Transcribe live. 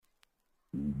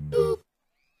And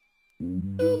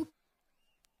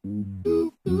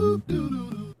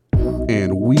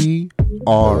we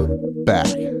are back.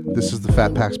 This is the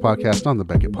Fat Packs Podcast on the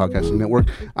Beckett Podcasting Network.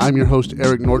 I'm your host,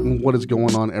 Eric Norton. What is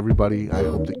going on, everybody? I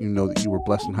hope that you know that you were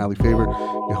blessed and highly favored.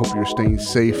 I hope you're staying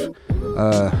safe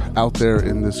out there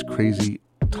in this crazy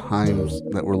times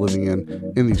that we're living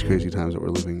in these crazy times that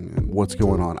we're living in. What's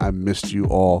going on? I missed you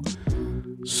all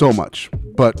so much.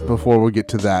 But before we get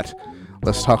to that,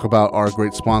 let's talk about our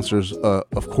great sponsors.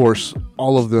 Of course,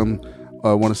 all of them.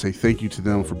 I want to say thank you to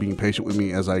them for being patient with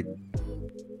me as I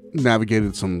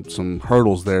navigated some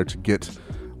hurdles there to get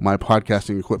my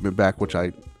podcasting equipment back, which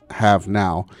I have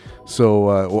now. So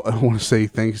I want to say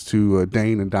thanks to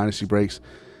Dane and Dynasty Breaks,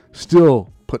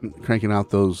 still cranking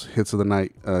out those hits of the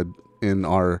night in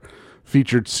our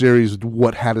featured series.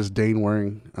 What hat is Dane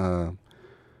wearing?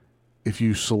 If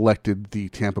you selected the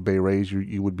Tampa Bay Rays,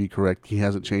 you would be correct. He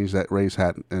hasn't changed that Rays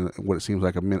hat in what it seems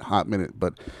like a hot minute.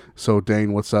 But so,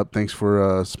 Dane, what's up? Thanks for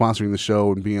sponsoring the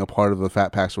show and being a part of the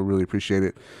Fat Packs. We really appreciate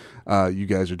it. You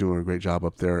guys are doing a great job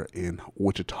up there in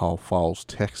Wichita Falls,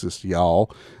 Texas,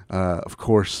 y'all. Of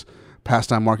course,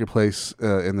 Pastime Marketplace,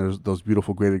 and there's those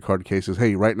beautiful graded card cases.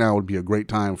 Hey, right now would be a great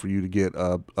time for you to get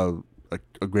a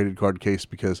graded card case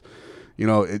because, you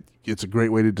know, it's a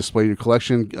great way to display your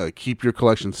collection, keep your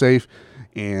collection safe,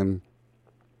 and,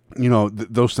 you know,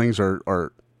 those things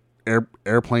are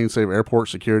airplane safe, airport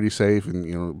security safe, and,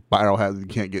 you know, viral hazard, you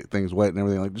can't get things wet and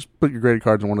everything. Like, just put your graded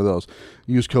cards in one of those.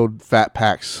 Use code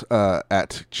FATPACKS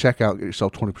at checkout, get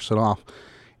yourself 20% off,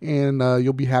 and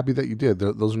you'll be happy that you did.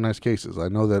 Those are nice cases. I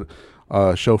know that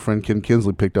show friend Ken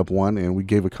Kinsley picked up one, and we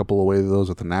gave a couple away of those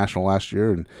at the National last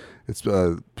year, and it's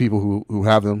people who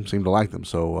have them seem to like them,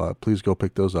 so please go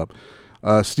pick those up.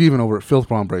 Steven over at Filth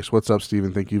Bomb Brace. What's up,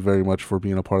 Steven? Thank you very much for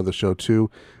being a part of the show, too.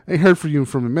 I heard from you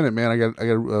from a minute, man. I got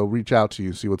to reach out to you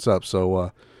and see what's up.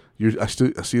 So I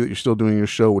see that you're still doing your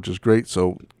show, which is great,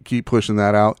 so keep pushing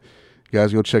that out. You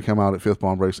guys, go check him out at Filth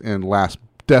Bomb Brace. And last,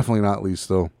 definitely not least,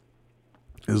 though,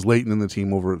 is Leighton and the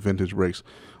team over at Vintage Brakes.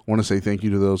 I want to say thank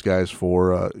you to those guys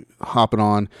for hopping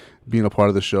on, being a part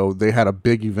of the show. They had a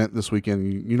big event this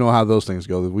weekend. You know how those things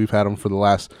go. We've had them for the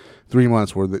last 3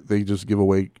 months where they just give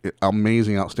away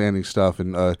amazing, outstanding stuff.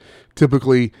 And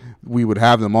typically we would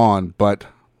have them on, but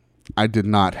I did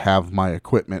not have my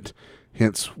equipment.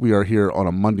 Hence, we are here on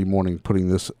a Monday morning putting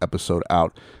this episode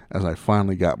out as I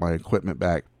finally got my equipment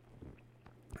back,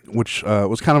 which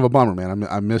was kind of a bummer, man.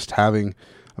 I missed having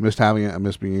it. I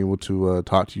missed being able to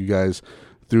talk to you guys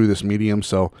through this medium.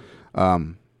 So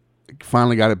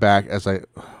finally got it back as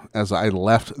I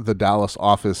left the Dallas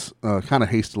office kind of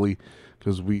hastily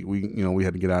because we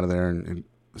had to get out of there and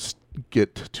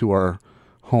get to our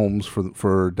homes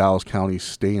for Dallas County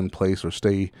stay in place or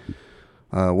stay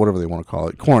whatever they want to call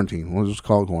it, quarantine. We'll just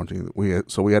call it quarantine. We had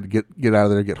to get out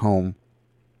of there, get home,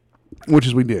 which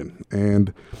is we did.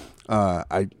 And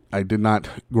I did not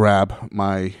grab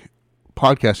my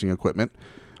podcasting equipment,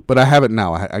 but I have it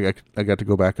now. I got to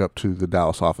go back up to the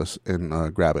Dallas office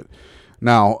and grab it.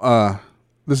 Now,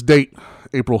 this date,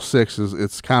 April 6th,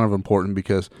 it's kind of important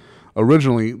because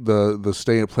originally the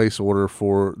stay-in-place order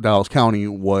for Dallas County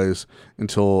was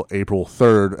until April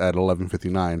 3rd at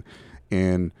 11:59,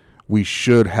 and we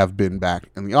should have been back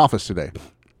in the office today.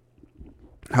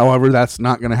 However, that's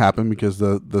not going to happen because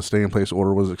the stay-in-place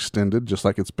order was extended, just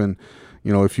like it's been,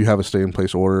 if you have a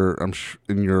stay-in-place order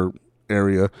in your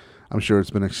area, I'm sure it's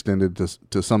been extended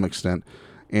to some extent.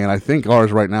 And I think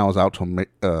ours right now is out till May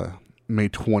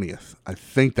 20th. I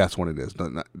think that's when it is.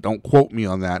 Don't quote me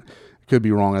on that. It could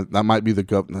be wrong. That might be the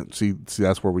governor. See,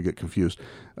 that's where we get confused.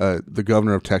 The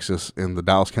governor of Texas and the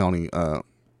Dallas County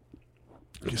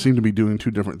seem to be doing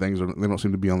two different things, or they don't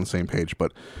seem to be on the same page.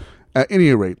 But at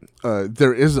any rate,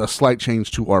 there is a slight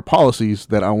change to our policies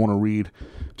that I want to read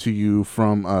to you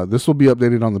from. This will be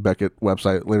updated on the Beckett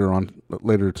website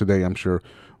later today, I'm sure.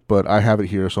 But I have it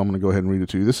here, so I'm going to go ahead and read it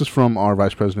to you. This is from our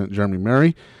Vice President, Jeremy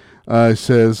Mary. It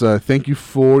says, thank you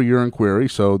for your inquiry.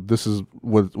 So this is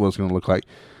what it's going to look like.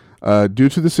 Due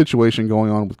to the situation going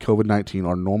on with COVID-19,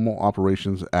 our normal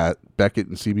operations at Beckett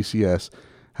and CBCS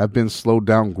have been slowed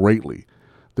down greatly.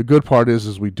 The good part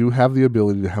is we do have the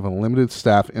ability to have a limited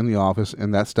staff in the office,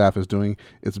 and that staff is doing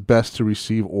its best to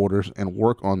receive orders and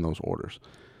work on those orders.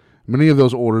 Many of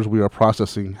those orders we are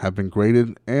processing have been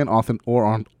graded and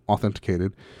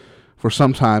authenticated for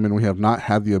some time, and we have not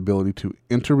had the ability to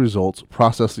enter results,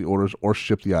 process the orders, or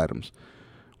ship the items.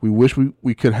 We wish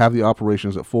we could have the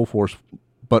operations at full force,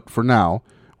 but for now,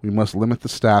 we must limit the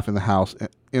staff in-house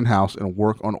and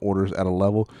work on orders at a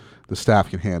level the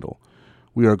staff can handle.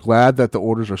 We are glad that the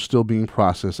orders are still being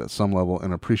processed at some level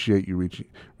and appreciate you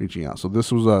reaching out. So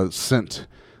this was sent.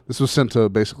 This was sent to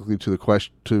basically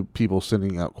to people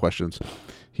sending out questions.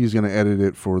 He's going to edit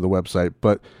it for the website,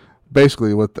 but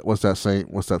basically what's that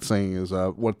saying is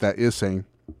what that is saying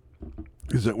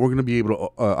is that we're going to be able to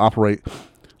operate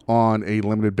on a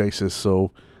limited basis.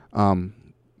 So,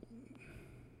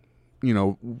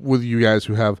 with you guys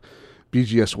who have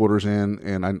BGS orders in,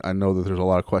 and I know that there's a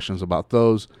lot of questions about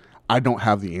those. I don't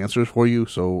have the answers for you,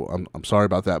 so I'm sorry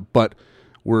about that. But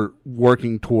we're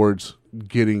working towards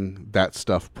getting that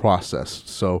stuff processed.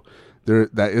 So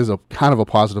that is a kind of a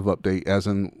positive update, as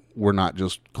in we're not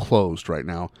just closed right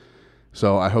now.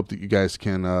 So I hope that you guys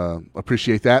can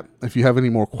appreciate that. If you have any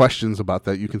more questions about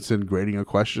that, you can send Grading a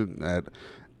question at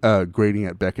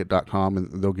grading@beckett.com,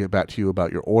 and they'll get back to you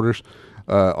about your orders.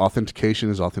 Authentication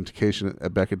is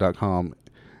authentication@beckett.com,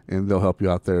 and they'll help you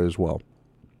out there as well.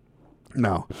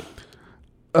 Now,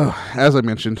 as I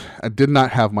mentioned, I did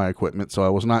not have my equipment, so I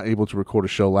was not able to record a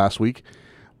show last week,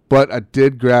 but I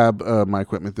did grab my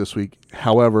equipment this week.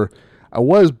 However, I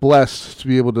was blessed to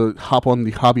be able to hop on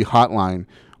the Hobby Hotline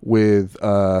with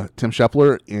Tim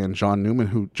Shepler and John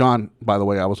Newman, John, by the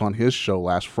way, I was on his show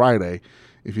last Friday.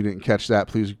 If you didn't catch that,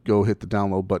 please go hit the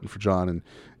download button for John and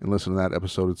listen to that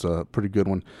episode. It's a pretty good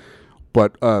one.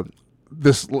 But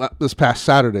this past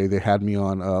Saturday, they had me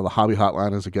on the Hobby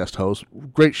Hotline as a guest host.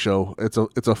 Great show. It's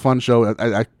a fun show.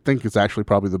 I think it's actually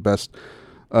probably the best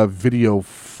video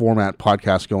format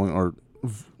podcast going, or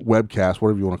webcast,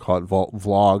 whatever you want to call it,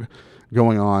 vlog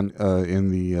going on in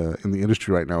the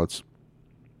industry right now. It's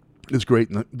great.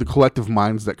 And the collective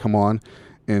minds that come on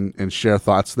and share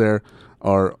thoughts there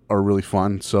are really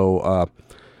fun. So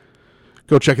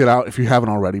go check it out if you haven't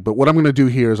already. But what I'm going to do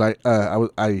here is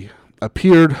I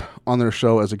appeared on their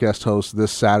show as a guest host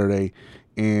this Saturday,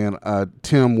 and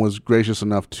Tim was gracious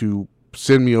enough to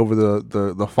send me over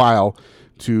the file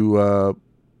to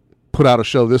put out a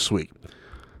show this week.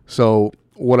 So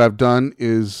what I've done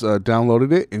is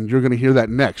downloaded it, and you're going to hear that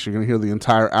next. You're going to hear the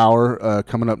entire hour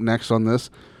coming up next on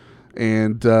this,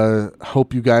 and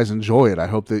hope you guys enjoy it. I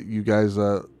hope that you guys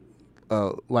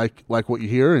like what you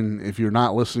hear, and if you're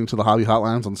not listening to the Hobby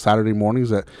Hotlines on Saturday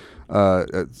mornings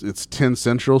it's 10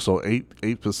 Central, so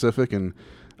 8 Pacific, and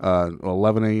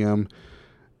 11 a.m.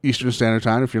 Eastern Standard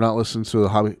Time. If you're not listening to the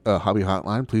Hobby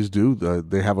Hotline, please do.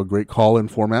 They have a great call-in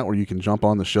format where you can jump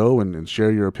on the show and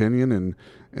share your opinion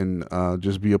and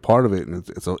just be a part of it. And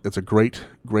it's a great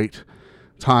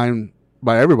time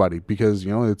by everybody, because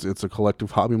it's a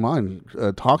collective hobby mind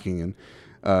talking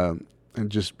and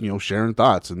just sharing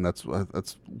thoughts, and that's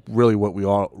really what we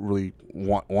all really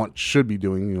should be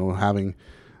doing. Having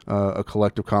a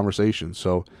collective conversation.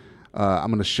 So I'm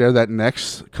going to share that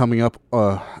next, coming up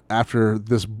after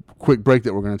this quick break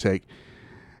that we're going to take,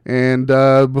 and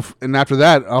after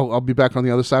that I'll be back on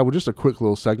the other side with just a quick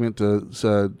little segment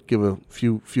to give a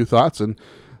few thoughts, and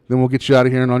then we'll get you out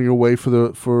of here and on your way for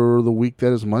the week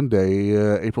that is Monday,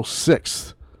 April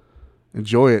 6th.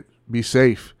 Enjoy it. Be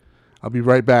safe. I'll be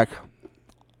right back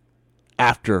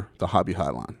after the Hobby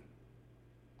Hotline.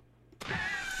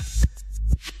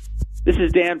 This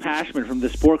is Dan Pashman from the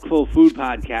Sporkful Food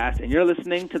Podcast, and you're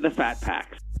listening to the Fat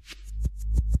Packs.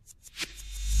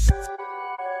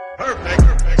 Perfect.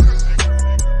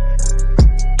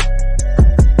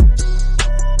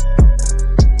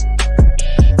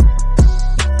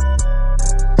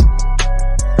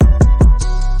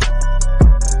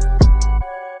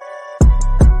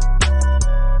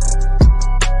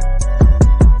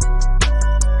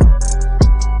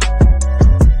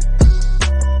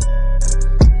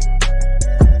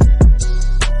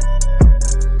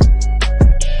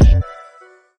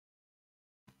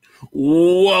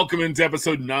 Welcome into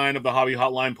episode 9 of the Hobby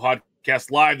Hotline podcast,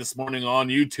 live this morning on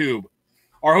YouTube.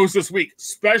 Our host this week,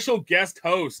 special guest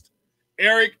host,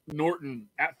 Eric Norton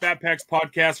at Fat Packs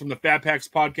Podcast from the Fat Packs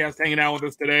Podcast, hanging out with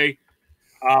us today.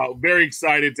 Very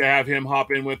excited to have him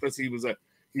hop in with us. He was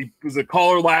a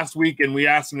caller last week, and we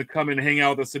asked him to come and hang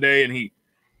out with us today, and he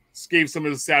gave some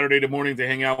of his Saturday morning to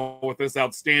hang out with us.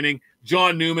 Outstanding.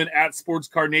 John Newman at Sports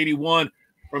Card 81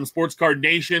 from Sports Card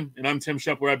Nation, and I'm Tim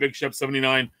Shepler at Big Shep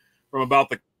 79 from About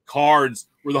the Cards.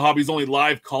 We're the hobby's only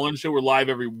live call-in show. We're live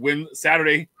every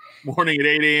Saturday morning at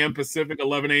 8 a.m. Pacific,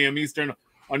 11 a.m. Eastern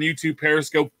on YouTube,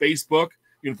 Periscope, Facebook.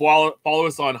 You can follow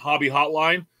us on Hobby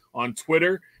Hotline on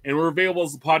Twitter, and we're available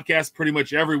as a podcast pretty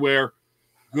much everywhere.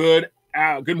 Good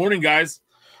morning, guys.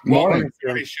 Welcome to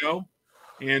today's show.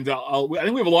 And I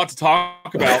think we have a lot to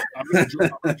talk about. I'm going to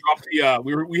drop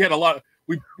the. We had a lot.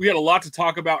 We had a lot to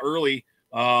talk about early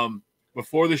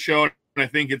before the show, and I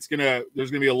think there's gonna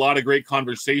be a lot of great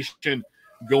conversation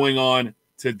going on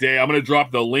today. I'm going to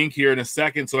drop the link here in a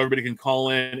second so everybody can call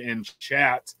in and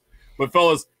chat. But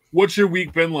fellas, what's your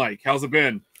week been like? How's it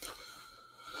been?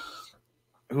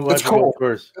 It's cold.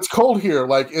 It's cold here.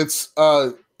 Like it's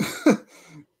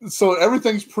so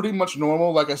everything's pretty much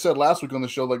normal. Like I said last week on the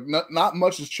show, like not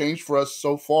much has changed for us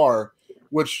so far,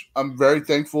 which I'm very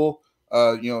thankful.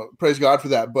 Praise God for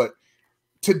that. But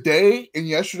today and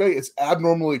yesterday, it's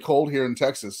abnormally cold here in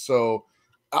Texas. So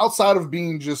outside of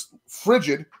being just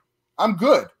frigid, I'm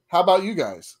good. How about you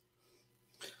guys?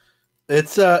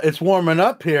 It's warming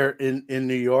up here in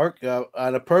New York.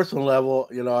 On a personal level,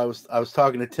 I was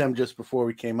talking to Tim just before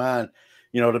we came on.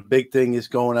 The big thing is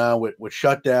going on with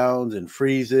shutdowns and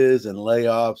freezes and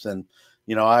layoffs. And,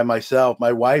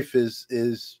 my wife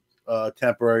is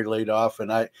temporarily laid off.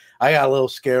 And I got a little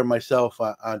scared myself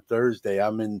on Thursday.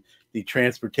 I'm in the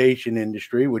transportation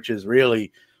industry, which is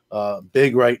really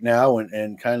big right now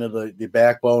and kind of the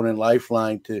backbone and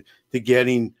lifeline to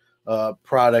getting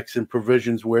products and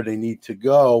provisions where they need to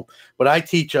go. But I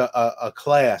teach a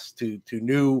class to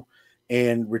new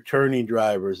and returning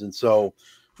drivers. And so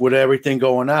with everything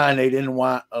going on, they didn't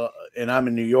want, and I'm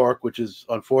in New York, which is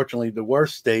unfortunately the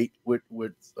worst state with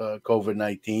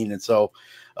COVID-19. And so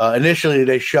initially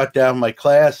they shut down my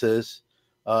classes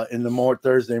in the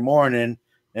Thursday morning.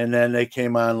 And then they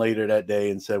came on later that day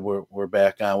and said, we're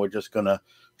back on. We're just going to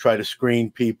try to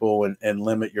screen people and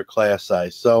limit your class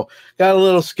size. So got a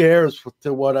little scared as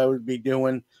to what I would be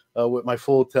doing with my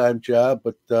full-time job.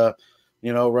 But,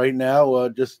 right now,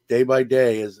 just day by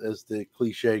day, as the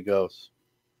cliche goes.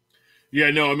 Yeah,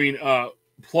 no, I mean,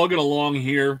 plugging along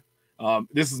here.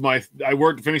 This is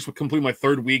complete my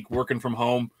third week working from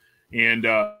home. And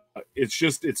it's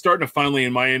starting to finally,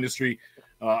 in my industry,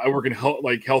 I work in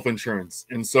health insurance.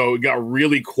 And so it got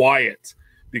really quiet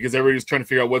because everybody's trying to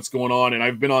figure out what's going on. And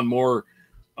I've been on more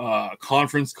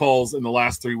conference calls in the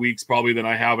last 3 weeks probably than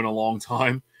I have in a long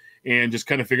time, and just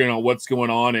kind of figuring out what's going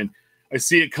on. And I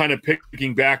see it kind of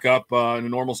picking back up in a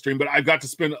normal stream. But I've got to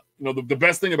spend, the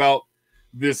best thing about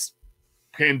this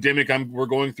pandemic we're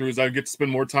going through is I get to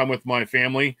spend more time with my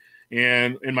family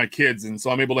and my kids. And so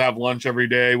I'm able to have lunch every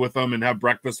day with them and have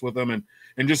breakfast with them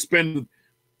and just spend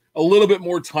a little bit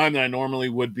more time than I normally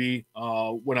would be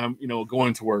when I'm,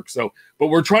 going to work. So, but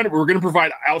we're going to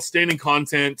provide outstanding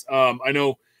content. I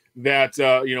know that,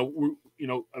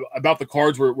 about the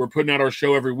cards, we're putting out our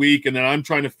show every week, and then I'm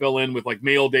trying to fill in with like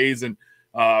mail days and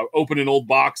opening old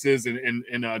boxes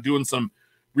and doing some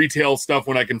retail stuff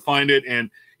when I can find it. And,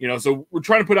 so we're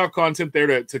trying to put out content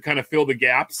there to kind of fill the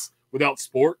gaps without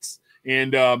sports.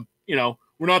 And,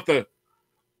 we're not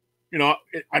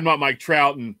I'm not Mike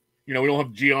Trout, and, we don't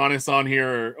have Giannis on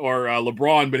here or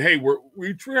LeBron, but hey,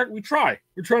 we try.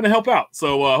 We're trying to help out.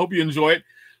 So I hope you enjoy it.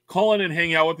 Call in and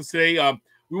hang out with us today.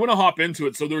 We want to hop into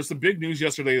it. So there was some big news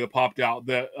yesterday that popped out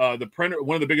that the printer,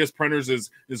 one of the biggest printers, is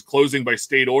closing by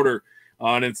state order,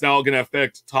 and it's now going to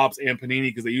affect Topps and Panini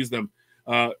because they use them.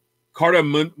 Carta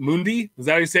Mundi, is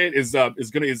that how you say it?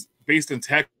 Is based in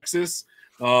Texas,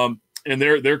 and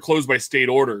they're closed by state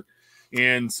order,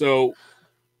 and so.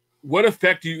 What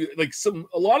effect do you like?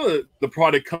 A lot of the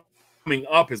product coming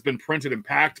up has been printed and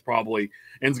packed probably,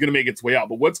 and it's going to make its way out.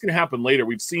 But what's going to happen later?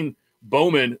 We've seen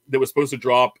Bowman that was supposed to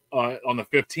drop on the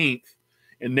 15th,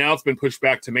 and now it's been pushed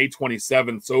back to May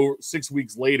 27th. So 6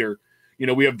 weeks later,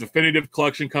 we have definitive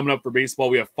collection coming up for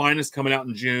baseball. We have Finest coming out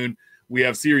in June. We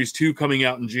have Series 2 coming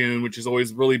out in June, which is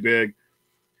always really big.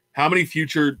 How many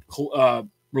future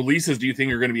releases do you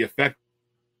think are going to be affected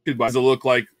by? Does it look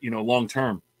like long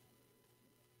term?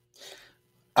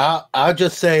 I'll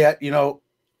just say,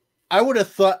 I would have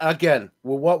thought, again,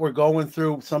 with what we're going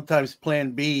through, sometimes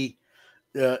Plan B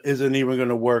isn't even going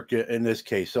to work in this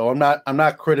case. So I'm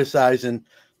not criticizing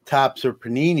Topps or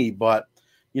Panini, but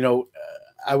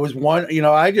I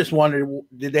just wondered,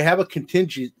 did they have a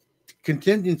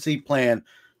contingency plan?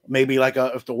 Maybe like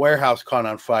if the warehouse caught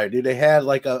on fire, did they have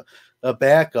like a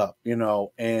backup?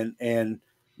 And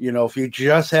if you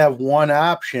just have one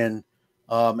option.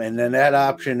 And then that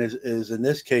option is in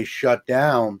this case shut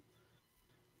down.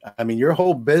 I mean, your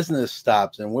whole business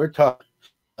stops, and we're talking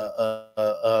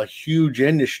a huge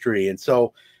industry. And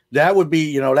so that would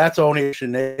be, that's the only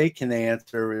question they can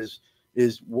answer is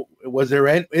is there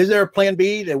a plan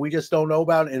B that we just don't know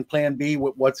about? And plan B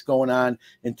with what's going on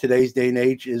in today's day and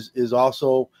age is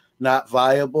also not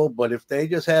viable. But if they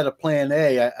just had a plan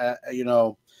A,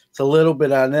 it's a little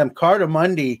bit on them. Carta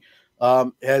Mundi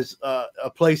has a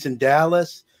place in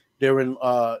Dallas. They're in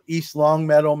East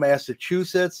Longmeadow,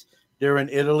 Massachusetts. They're in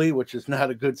Italy, which is not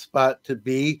a good spot to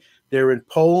be. They're in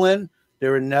Poland.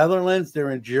 They're in Netherlands. They're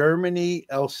in Germany,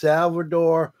 El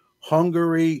Salvador,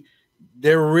 Hungary,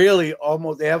 they're really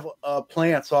almost, they have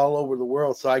plants all over the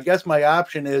world. So I guess my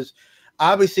option is,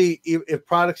 obviously, if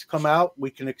products come out, we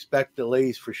can expect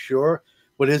delays for sure.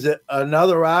 But is it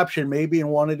another option, maybe in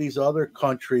one of these other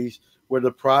countries where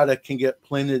the product can get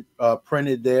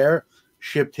printed there,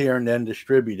 shipped here, and then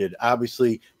distributed?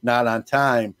 Obviously not on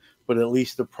time, but at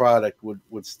least the product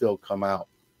would still come out.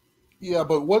 Yeah,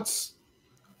 but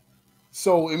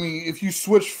so, I mean, if you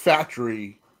switch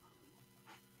factory,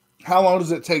 how long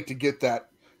does it take to get that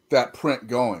print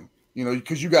going? You know,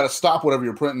 because you got to stop whatever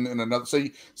you're printing in another.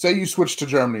 Say you switch to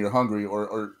Germany or Hungary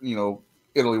or you know,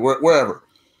 Italy, wherever,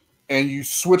 and you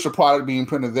switch a product being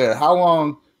printed there.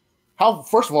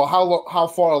 First of all, how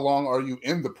far along are you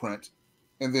in the print,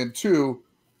 and then two,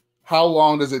 how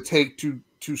long does it take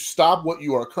to stop what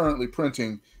you are currently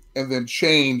printing and then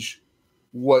change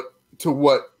what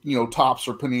you know, Topps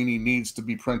or Panini needs to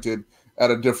be printed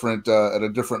at a different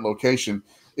location?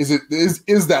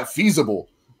 Is that feasible?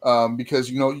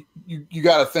 Because, you know, you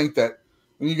got to think that,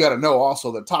 and you got to know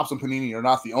also that Topps and Panini are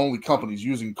not the only companies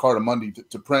using Cartamundi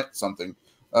to print something.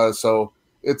 So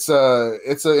it's an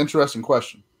interesting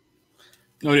question.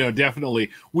 Oh yeah,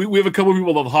 definitely. We have a couple of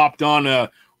people that have hopped on.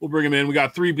 We'll bring them in. We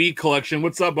got 3B Collection.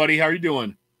 What's up, buddy? How are you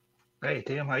doing? Hey,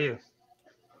 Tim. How are you?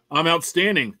 I'm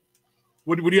outstanding.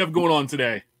 What do you have going on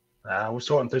today? We're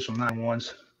sorting through some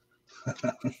 9-1s.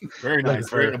 Very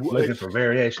nice. Looking for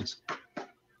variations.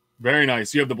 Very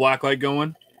nice. You have the black light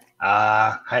going?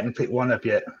 Hadn't picked one up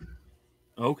yet.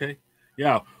 Okay.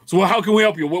 Yeah. So how can we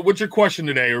help you? What's your question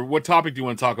today, or what topic do you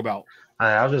want to talk about?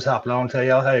 I was just hopping on and tell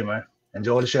y'all, hey, man,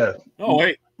 enjoy the show. Oh,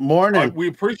 hey. Morning. We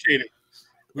appreciate it.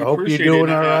 I hope you're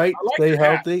doing all right. Stay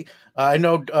healthy. I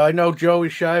know Joey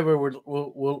Shiver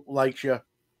will like you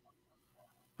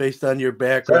based on your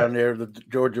background there, the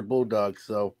Georgia Bulldogs.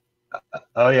 So.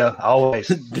 Oh yeah, always.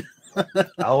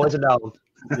 Always a dog.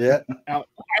 Yeah. I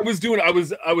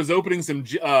was opening some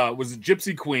was it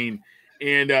Gypsy Queen,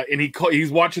 and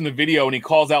he's watching the video and he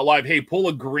calls out live, "Hey, pull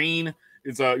a green."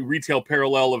 It's a retail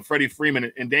parallel of Freddie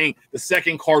Freeman, and dang, the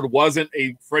second card wasn't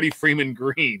a Freddie Freeman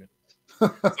green,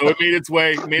 so it made its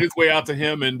way out to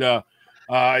him, and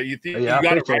you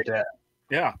got it right. That.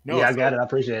 Yeah, no, yeah, I got it. I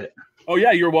appreciate it. Oh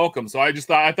yeah, you're welcome. So I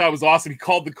thought it was awesome. He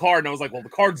called the card, and I was like, well, the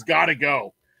card's got to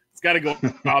go. It's got to go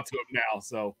out to him now.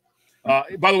 So,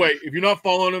 by the way, if you're not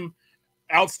following him,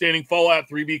 outstanding. Follow at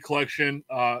 3B Collection.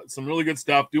 Some really good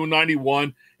stuff. Doing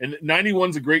 91, and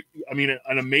 91's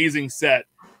an amazing set.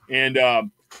 And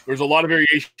there's a lot of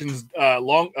variations.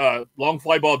 Long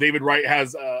fly ball. David Wright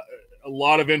has a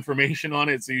lot of information on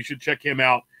it, so you should check him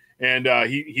out. And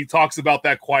he talks about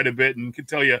that quite a bit and can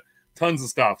tell you tons of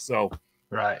stuff. So,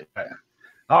 right.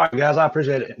 All right, guys, I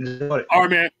appreciate it. Enjoy it. All right,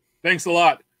 man. Thanks a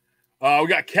lot. We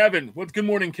got Kevin. Good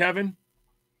morning, Kevin.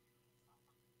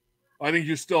 I think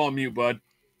you're still on mute, bud.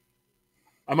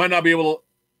 I might not be able to.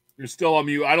 You're still on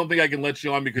mute. I don't think I can let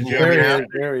you on because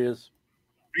there he is.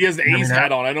 He has the A's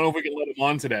hat on. I don't know if we can let him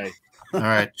on today. All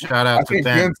right. Shout out to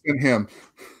Ben. And him.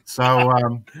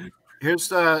 So here's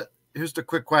the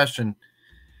quick question.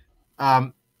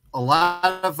 A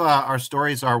lot of our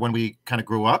stories are when we kind of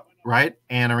grew up, right?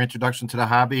 And our introduction to the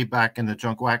hobby back in the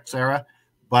junk wax era.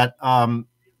 But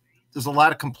there's a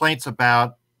lot of complaints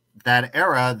about that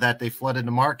era that they flooded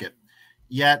the market.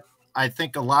 Yet I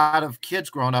think a lot of kids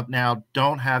growing up now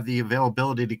don't have the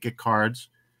availability to get cards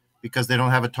because they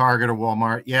don't have a Target or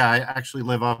Walmart. Yeah, I actually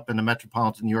live up in the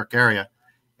metropolitan New York area,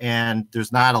 and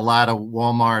there's not a lot of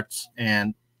Walmarts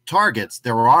and Targets.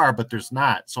 There are, but there's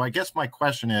not. So I guess my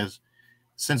question is,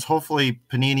 since hopefully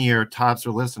Panini or Topps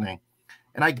are listening,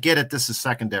 and I get it, this is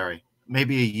secondary,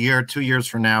 maybe a year, 2 years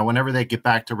from now, whenever they get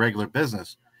back to regular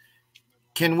business,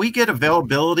 can we get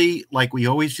availability like we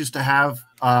always used to have?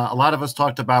 A lot of us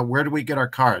talked about where do we get our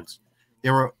cards? They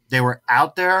were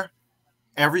out there,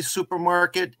 every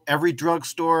supermarket, every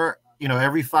drugstore,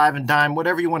 every five and dime,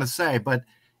 whatever you want to say, but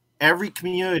every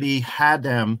community had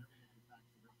them.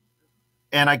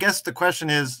 And I guess the question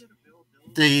is,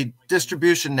 the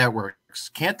distribution networks,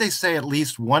 can't they say at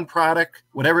least one product,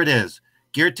 whatever it is,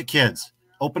 geared to kids,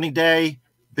 opening day,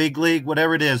 big league,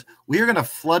 whatever it is, we're going to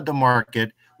flood the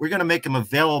market. We're going to make them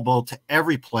available to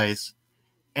every place,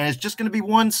 and it's just going to be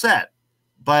one set.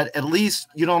 But at least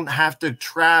you don't have to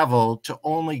travel to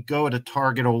only go to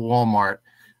Target or Walmart.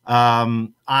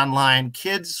 Online,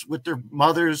 kids with their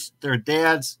mothers, their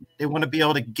dads, they want to be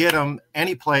able to get them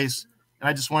any place. And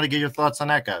I just want to get your thoughts on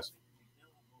that, guys.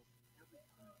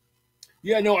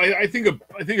 Yeah, no, I think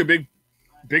a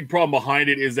big problem behind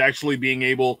it is actually being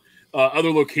able.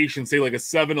 other locations, say like a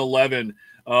 7-Eleven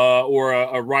or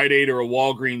a Rite Aid or a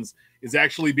Walgreens, is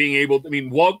actually being able. I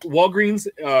mean, Walgreens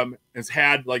has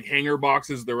had like hanger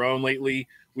boxes their own lately.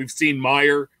 We've seen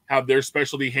Meijer have their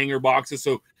specialty hanger boxes.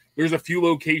 So there's a few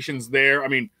locations there. I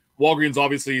mean, Walgreens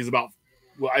obviously is about.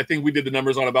 Well, I think we did the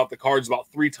numbers on about the cards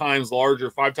about 3 times larger,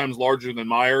 5 times larger than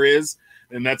Meijer is,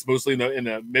 and that's mostly in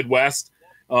the Midwest.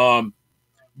 But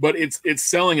it's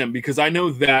selling them because I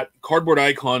know that Cardboard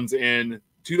Icons in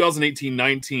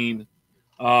 2018-19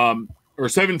 or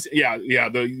 17,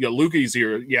 the Lucas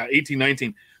here,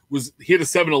 18-19 he had a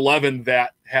 7-Eleven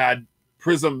that had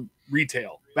Prism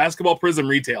retail, basketball Prism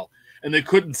retail, and they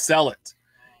couldn't sell it,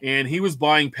 and he was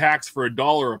buying packs for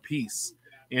 $1 a piece.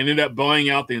 And ended up buying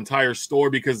out the entire store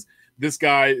because this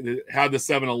guy that had the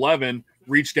 7-Eleven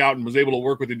reached out and was able to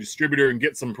work with a distributor and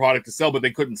get some product to sell, but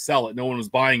they couldn't sell it. No one was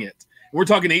buying it. And we're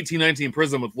talking 18-19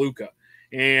 Prism with Luka.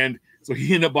 And so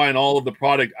he ended up buying all of the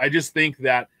product. I just think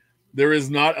that there is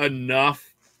not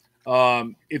enough.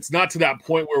 It's not to that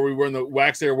point where we were in the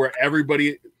wax era where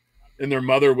everybody and their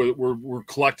mother were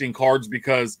collecting cards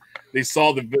because they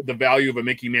saw the value of a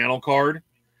Mickey Mantle card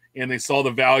and they saw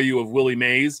the value of Willie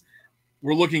Mays.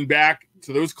 We're looking back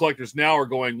to those collectors now are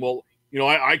going, well, you know,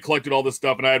 I collected all this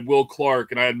stuff and I had Will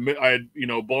Clark and I had you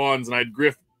know, Bonds and I had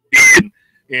Griffey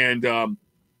and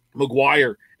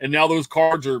McGuire. And now those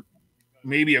cards are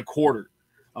maybe a quarter.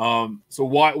 So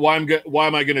why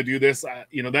am I going to do this?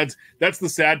 You know, that's the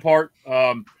sad part.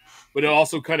 But it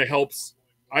also kind of helps,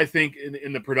 I think,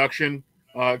 in the production,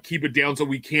 keep it down so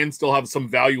we can still have some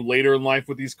value later in life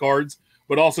with these cards.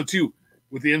 But also, too,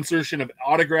 with the insertion of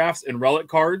autographs and relic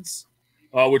cards,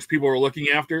 which people are looking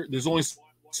after, there's only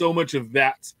so much of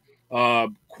that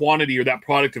quantity or that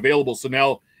product available. So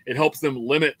now it helps them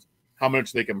limit how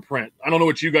much they can print. I don't know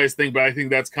what you guys think, but I think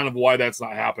that's kind of why that's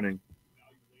not happening.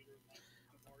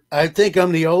 I think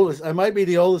I'm the oldest. I might be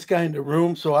the oldest guy in the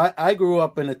room. So I grew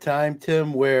up in a time,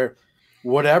 Tim, where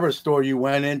whatever store you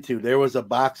went into, there was a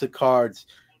box of cards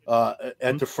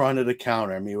at the front of the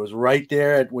counter. I mean, it was right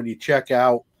there when you check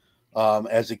out.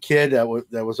 As a kid, that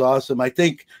was awesome. I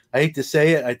hate to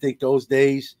say it, I think those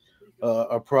days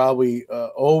are probably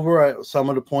over. Some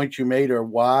of the points you made are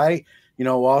why. You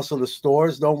know, also the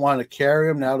stores don't want to carry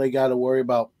them. Now they got to worry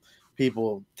about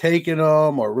people taking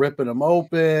them or ripping them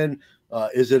open.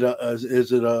 Is it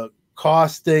a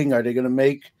cost thing? Are they going to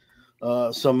make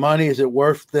some money? Is it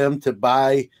worth them to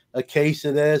buy a case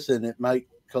of this? And it might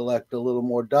collect a little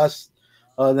more dust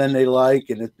than they like,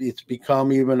 and it's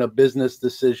become even a business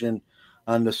decision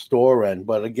on the store end.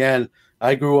 But again,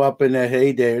 I grew up in that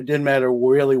heyday. It didn't matter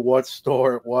really what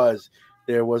store it was.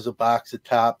 There was a box of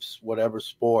Topps, whatever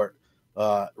sport,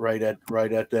 right at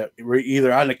that,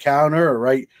 either on the counter or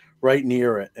right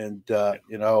near it. And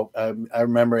you know, I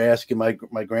remember asking my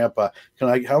grandpa,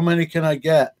 how many can I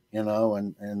get? You know,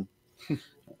 and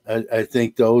I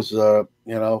think those, you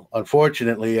know,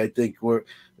 unfortunately, I think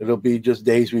it'll be just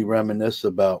days we reminisce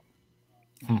about.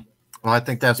 Well, I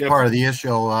think that's part of the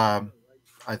issue.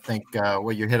 I think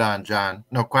what you hit on, John,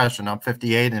 no question. I'm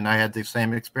 58 and I had the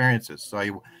same experiences. So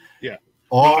I'm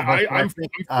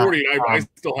 40. I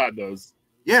still had those.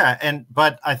 Yeah.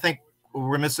 But I think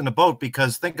we're missing the boat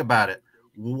because think about it.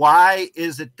 Why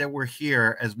is it that we're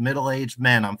here as middle-aged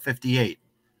men? I'm 58,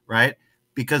 right?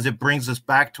 Because it brings us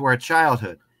back to our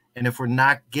childhood. And if we're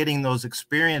not getting those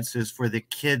experiences for the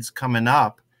kids coming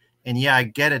up, and yeah, I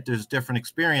get it, there's different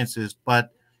experiences,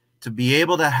 but to be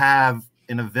able to have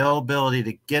an availability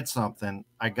to get something,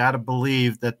 I got to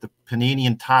believe that the Panini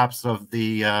and Topps of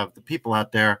the people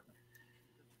out there,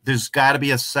 there's got to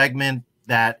be a segment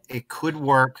that it could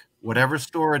work, whatever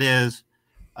store it is.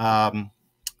 I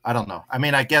don't know. I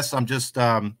mean, I guess I'm just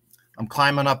I'm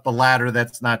climbing up a ladder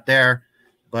that's not there.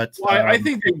 But I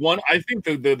think they want. I think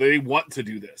that they want to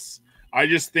do this. I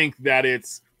just think that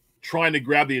it's trying to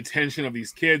grab the attention of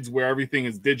these kids, where everything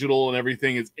is digital and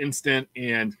everything is instant,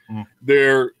 and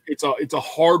it's a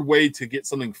hard way to get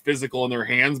something physical in their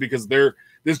hands because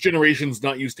this generation's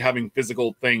not used to having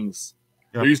physical things.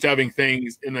 Yep. They're used to having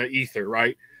things in the ether,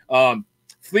 right?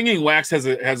 Flinging Wax has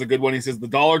a good one. He says the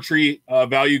Dollar Tree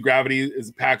value gravity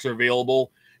packs are available.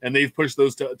 And they've pushed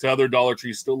those to other Dollar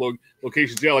Tree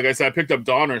locations. Yeah, like I said, I picked up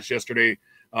Donruss yesterday,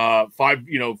 5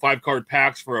 card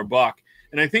packs for $1.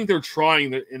 And I think they're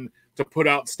trying to put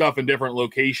out stuff in different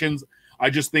locations. I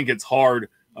just think it's hard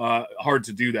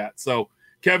to do that. So,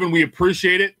 Kevin, we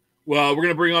appreciate it. Well, we're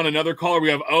gonna bring on another caller. We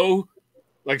have O,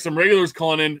 like some regulars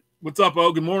calling in. What's up,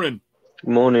 O? Good morning.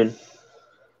 Good morning.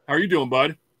 How are you doing,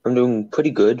 bud? I'm doing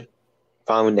pretty good.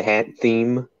 Following the hat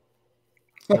theme.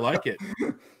 I like it.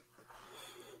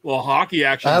 Well, hockey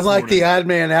action. I'm this like morning. the odd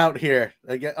man out here.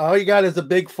 All you got is a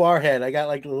big forehead. I got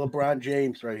like LeBron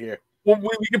James right here. Well,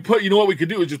 we can put. You know what we could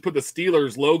do is just put the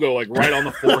Steelers logo like right on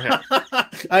the forehead.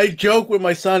 I joke with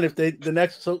my son if the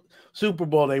next Super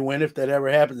Bowl they win, if that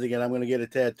ever happens again, I'm going to get a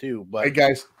tattoo. But Hey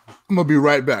guys, I'm gonna be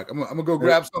right back. I'm gonna go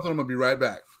grab something. I'm gonna be right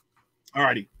back. All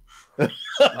righty. I'm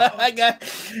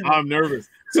I'm nervous.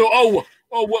 So,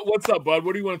 what's up, bud?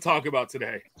 What do you want to talk about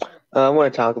today? I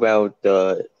want to talk about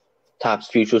the Topps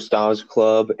Future Stars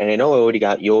Club, and I know I already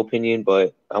got your opinion,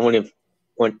 but I want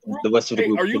the rest of the Hey,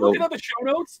 group. are you looking at the show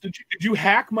notes? Did you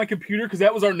hack my computer? Because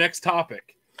that was our next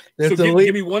topic. There's So a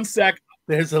give me 1 sec.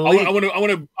 There's a I leak.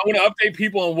 want to update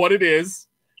people on what it is.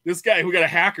 This guy, we got a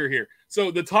hacker here.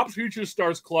 So the Topps Future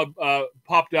Stars Club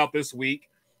popped out this week.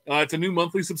 It's a new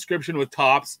monthly subscription with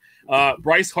Topps.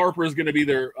 Bryce Harper is going to be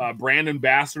their brand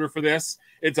ambassador for this.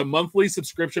 It's a monthly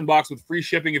subscription box with free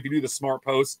shipping if you do the Smart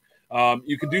Post.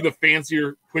 You can do the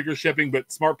fancier, quicker shipping,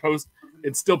 but Smart Post,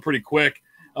 it's still pretty quick.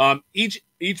 Each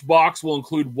box will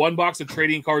include 1 box of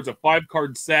trading cards, a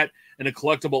 5-card set, and a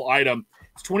collectible item.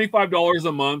 It's $25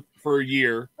 a month for a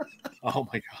year. Oh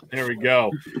my God, there we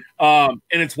go. And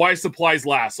it's why supplies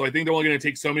last. So I think they're only going to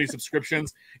take so many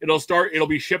subscriptions. It'll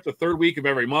be shipped the 3rd week of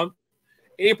every month.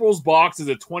 April's box is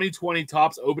a 2020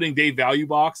 Topps opening day value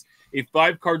box, a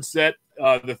 5-card set.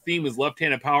 The theme is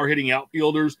left-handed power hitting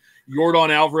outfielders.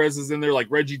 Yordan Alvarez is in there, like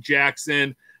Reggie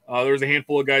Jackson. There's a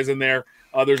handful of guys in there.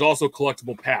 There's also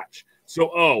collectible patch.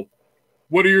 So,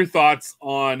 what are your thoughts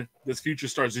on this Future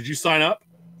Stars? Did you sign up?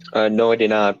 No, I did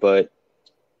not, but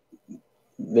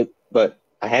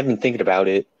I have been thinking about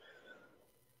it.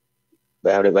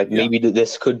 Maybe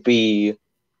this could be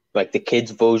like the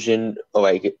kids' version, or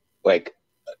like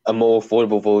a more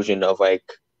affordable version of like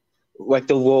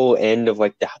the low end of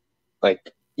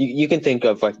you can think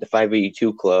of like the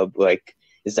 582 Club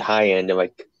is the high end,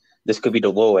 and this could be the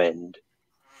low end.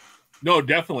 No,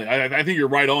 definitely. I think you're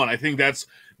right on. I think that's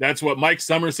what Mike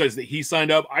Summers says that he signed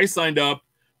up. I signed up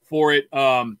for it.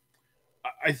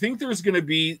 I think there's going to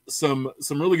be some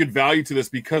really good value to this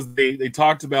because they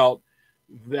talked about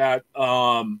that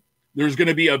there's going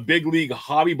to be a big league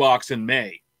hobby box in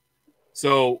May.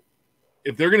 So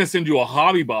if they're going to send you a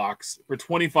hobby box for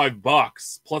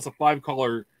 $25 plus a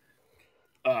 5-card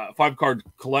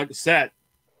collect set,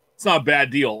 it's not a bad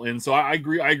deal. And so I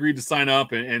agreed to sign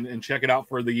up and check it out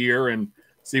for the year and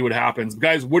see what happens.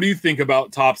 Guys, what do you think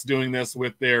about Topps doing this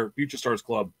with their Future Stars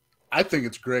Club? I think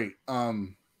it's great.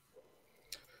 The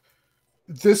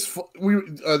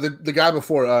guy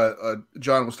before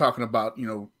John was talking about,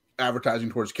 advertising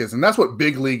towards kids, and that's what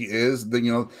Big League is.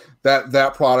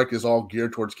 That product is all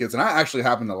geared towards kids, and I actually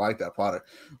happen to like that product.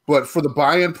 But for the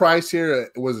buy-in price here,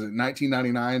 was it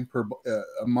 $19.99 per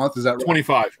a month? Is that right?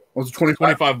 25? Was it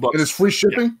 $25? And it's free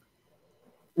shipping. Yeah.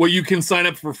 Well, you can sign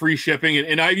up for free shipping,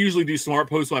 and I usually do Smart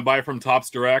Post when I buy from Topps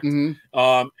Direct. Mm-hmm.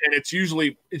 And it's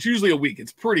usually a week.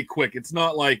 It's pretty quick. It's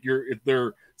not like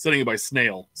they're sending it by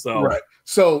snail. So right.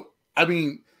 So I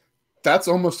mean, that's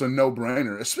almost a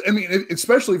no-brainer. I mean,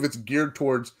 especially if it's geared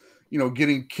towards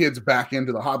getting kids back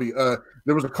into the hobby.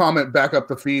 There was a comment back up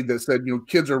the feed that said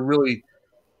kids are really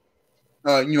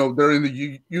they're in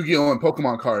the Yu-Gi-Oh and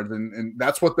Pokemon cards, and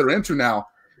that's what they're into now,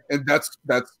 and that's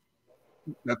the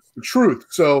truth.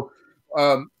 So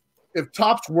if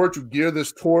Topps were to gear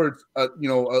this towards a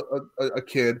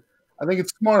kid, I think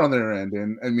it's smart on their end.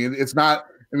 And I mean, it's not.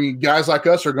 I mean, guys like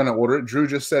us are going to order it. Drew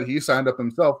just said he signed up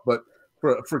himself, but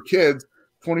for kids,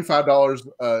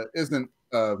 $25 isn't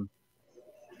going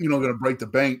to break the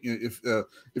bank if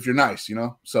you're nice,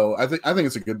 So I think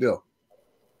it's a good deal.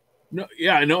 No,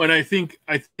 yeah, I know, and I think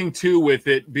too with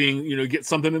it being get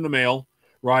something in the mail.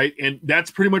 Right. And that's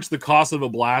pretty much the cost of a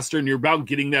blaster. And you're about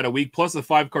getting that a week plus a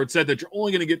 5-card set that you're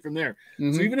only going to get from there.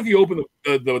 Mm-hmm. So even if you open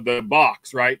the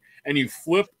box, right, and you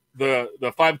flip the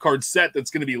 5-card set that's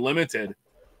going to be limited,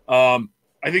 I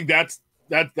think that's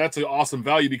an awesome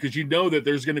value because that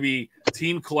there's going to be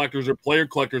team collectors or player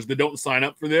collectors that don't sign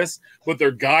up for this, but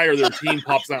their guy or their team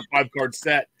pops that 5-card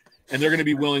set and they're going to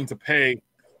be willing to pay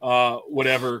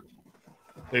whatever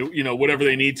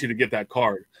they need to get that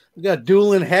card. We got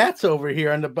dueling hats over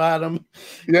here on the bottom.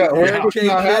 Yeah, Eric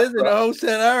hats, and O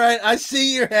said, "All right, I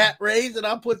see your hat raised, and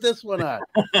I'll put this one on."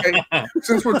 Hey,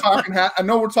 since we're talking hat, I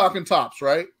know we're talking Topps,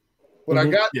 right? But I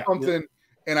got something,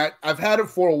 and I've had it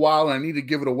for a while, and I need to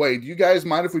give it away. Do you guys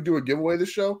mind if we do a giveaway this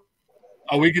show?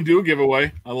 Oh, we can do a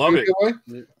giveaway. I love it.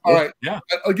 Giveaway? All right. Yeah.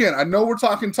 Again, I know we're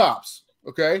talking Topps,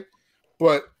 okay?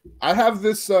 But I have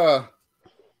this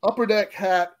Upper Deck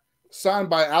hat signed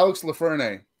by Alex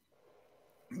Lafreniere.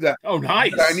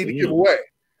 Nice. That I need to give away.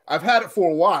 I've had it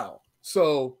for a while.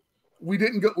 So we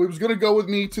didn't go. We was going to go with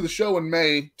me to the show in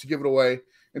May to give it away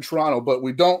in Toronto, but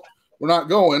we're not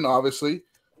going, obviously.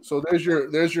 So there's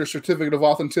your certificate of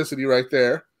authenticity right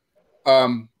there.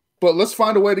 But let's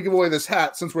find a way to give away this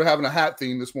hat since we're having a hat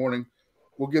theme this morning.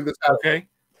 We'll give this hat. Okay.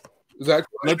 Is that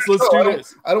let's do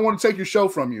this. I don't want to take your show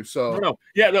from you. So no.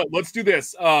 Yeah, no. Let's do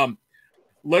this.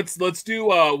 Let's do.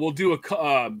 We'll do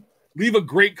a leave a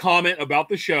great comment about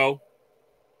the show.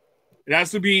 It has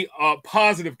to be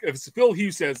positive. If Phil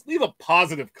Hughes says, leave a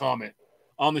positive comment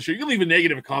on the show. You can leave a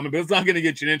negative comment, but it's not going to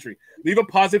get you an entry. Leave a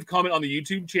positive comment on the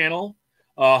YouTube channel,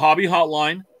 Hobby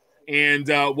Hotline. And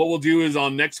what we'll do is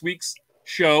on next week's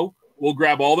show, we'll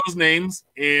grab all those names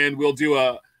and we'll do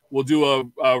a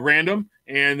random,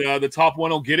 and the top one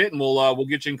will get it, and we'll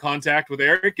get you in contact with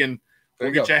Eric, and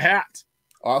we'll get you a hat.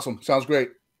 Awesome. Sounds great.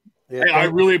 Yeah, hey, I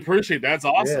really appreciate that. That's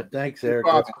awesome. Yeah, thanks, Eric.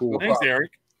 That's cool. Thanks,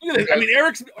 Eric. Look at this. I mean,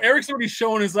 Eric's already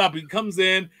showing us up. He comes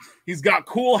in. He's got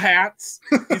cool hats.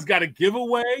 He's got a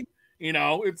giveaway. You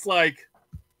know, it's like,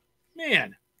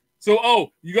 man.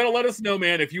 So, you got to let us know,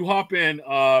 man, if you hop in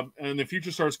the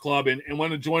Future Stars Club and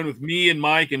want to join with me and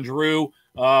Mike and Drew.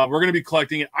 We're going to be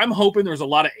collecting it. I'm hoping there's a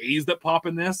lot of A's that pop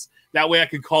in this. That way I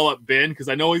can call up Ben, because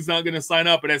I know he's not going to sign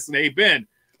up at SNA. Ben,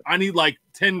 I need like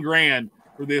 10 grand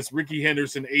for this Ricky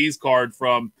Henderson A's card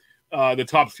from the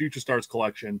Top Future Stars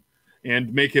collection,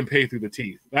 and make him pay through the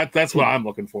teeth. That's what I'm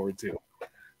looking forward to.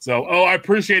 So, I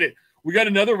appreciate it. We got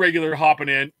another regular hopping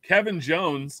in, Kevin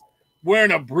Jones,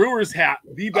 wearing a Brewers hat.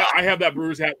 I have that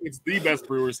Brewers hat. It's the best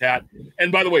Brewers hat.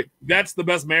 And by the way, that's the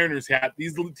best Mariners hat.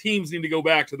 These teams need to go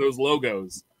back to those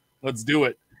logos. Let's do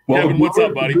it. Well, Kevin, what's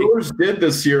up, buddy? The Brewers did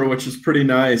this year, which is pretty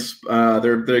nice.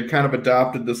 They kind of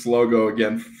adopted this logo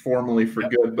again, formally for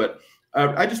good. But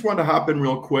I just wanted to hop in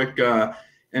real quick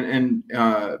and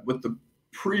with the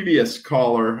previous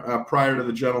caller prior to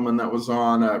the gentleman that was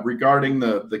on regarding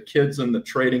the kids and the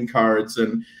trading cards,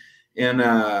 and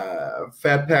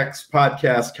Fat Pack's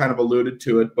podcast kind of alluded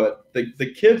to it, but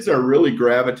the kids are really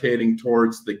gravitating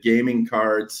towards the gaming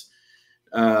cards,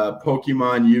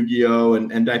 Pokemon, Yu-Gi-Oh,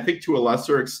 and I think to a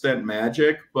lesser extent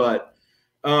Magic. But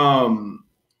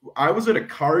I was at a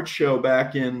card show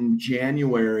back in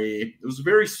January. It was a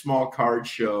very small card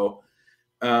show,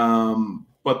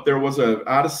 but there was an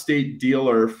out-of-state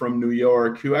dealer from New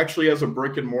York who actually has a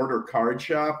brick-and-mortar card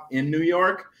shop in New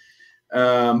York.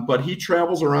 But he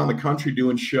travels around the country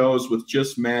doing shows with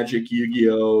just Magic,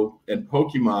 Yu-Gi-Oh, and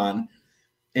Pokemon.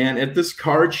 And at this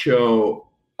card show,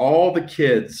 all the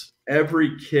kids,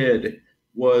 every kid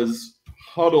was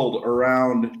huddled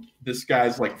around this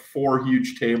guy's like 4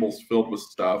 huge tables filled with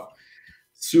stuff.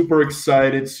 Super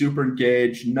excited, super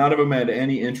engaged. None of them had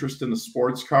any interest in the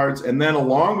sports cards. And then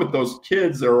along with those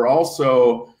kids, there were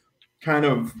also kind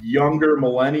of younger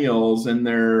millennials in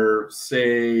their,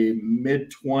 say,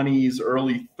 mid-20s,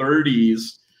 early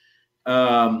 30s,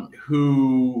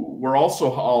 who were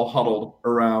also all huddled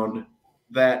around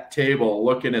that table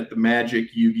looking at the Magic,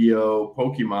 Yu-Gi-Oh,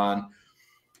 Pokemon.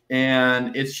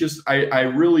 And it's just, I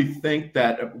really think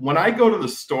that when I go to the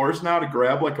stores now to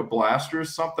grab like a blaster or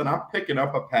something, I'm picking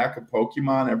up a pack of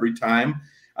Pokemon every time.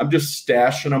 I'm just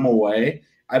stashing them away.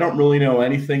 I don't really know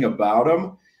anything about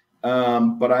them.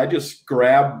 But I just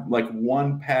grab like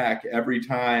 1 pack every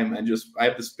time, and I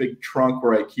have this big trunk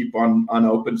where I keep on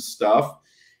unopened stuff,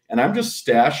 and I'm just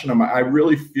stashing them. I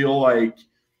really feel like,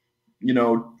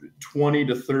 20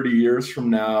 to 30 years from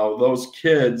now, those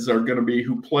kids are going to be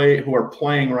who are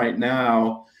playing right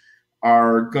now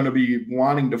are going to be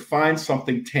wanting to find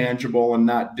something tangible and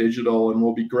not digital, and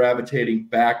will be gravitating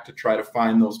back to try to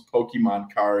find those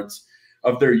Pokemon cards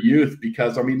of their youth.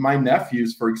 Because my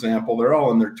nephews, for example, they're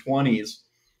all in their 20s,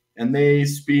 and they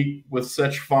speak with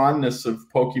such fondness of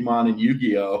Pokemon and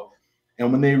Yu-Gi-Oh.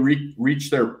 And when they reach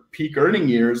their peak earning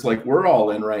years, like we're all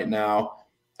in right now,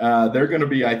 they're going to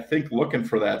be, I think, looking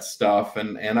for that stuff.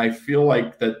 And I feel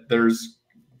like that there's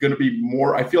going to be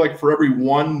more. I feel like for every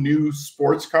one new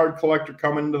sports card collector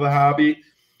coming into the hobby,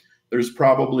 there's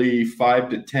probably 5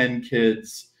 to 10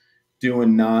 kids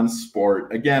doing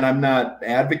non-sport. Again, I'm not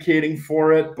advocating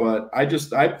for it, but I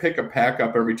pick a pack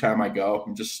up every time I go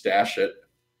and just stash it.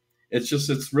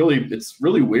 It's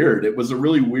really weird. It was a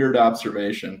really weird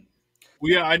observation.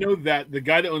 Well, yeah, I know that the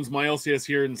guy that owns my LCS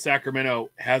here in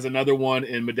Sacramento has another one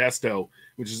in Modesto,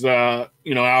 which is an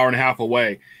hour and a half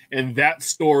away, and that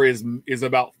store is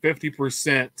about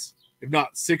 50%, if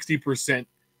not 60%,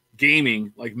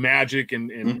 gaming, like Magic and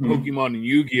Pokemon and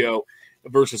Yu-Gi-Oh,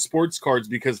 versus sports cards,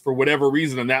 because for whatever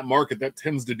reason in that market that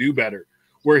tends to do better.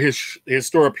 Where his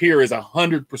store up here is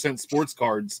 100% sports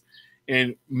cards,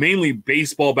 and mainly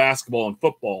baseball, basketball, and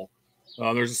football.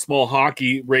 There's a small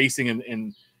hockey, racing,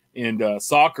 and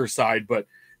soccer side, but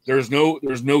There's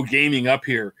no gaming up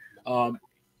here.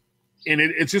 And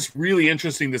it's just really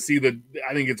interesting to see that.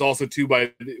 I think it's also too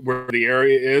by where the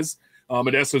area is.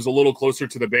 Modesto is a little closer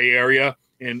to the Bay Area,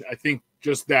 and I think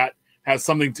just that has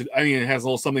something to. I mean, it has a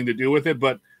little something to do with it.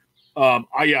 But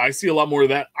I see a lot more of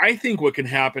that. I think what can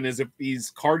happen is if these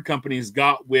card companies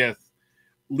got with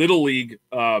Little League,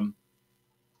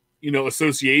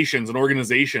 associations and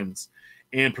organizations,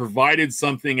 and provided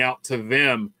something out to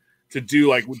them to do,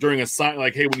 like during a sign,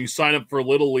 like, hey, when you sign up for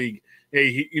Little League.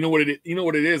 Hey, you know what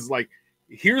it is? Like,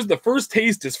 here's the first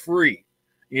taste is free,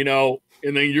 and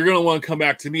then you're going to want to come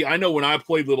back to me. I know when I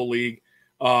played Little League,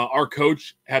 our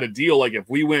coach had a deal. Like, if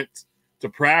we went to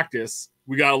practice,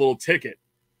 we got a little ticket,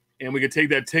 and we could take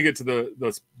that ticket to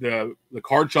the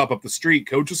card shop up the street,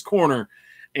 Coach's Corner,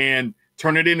 and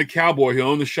turn it into Cowboy, who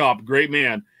owned the shop. Great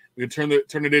man. We could turn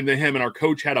it into him, and our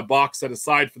coach had a box set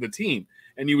aside for the team,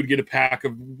 and you would get a pack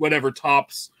of whatever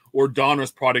Topps or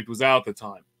Donruss product was out at the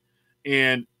time.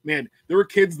 And man, there were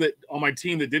kids that on my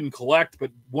team that didn't collect, but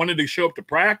wanted to show up to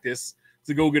practice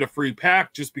to go get a free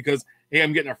pack just because, hey,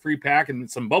 I'm getting a free pack and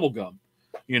some bubble gum,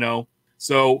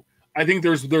 So I think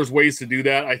there's ways to do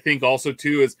that. I think also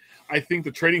too is I think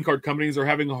the trading card companies are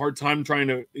having a hard time trying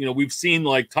to, we've seen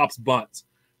like Topps Bunts,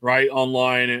 right,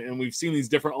 online, and we've seen these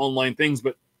different online things,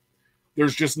 but they're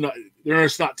just not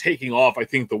taking off. I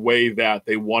think the way that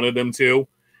they wanted them to,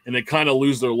 and they kind of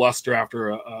lose their luster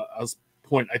after a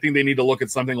point. I think they need to look at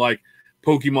something like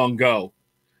Pokemon Go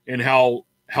and how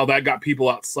that got people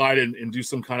outside and do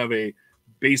some kind of a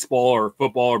baseball or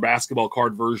football or basketball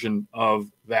card version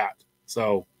of that.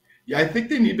 So yeah, I think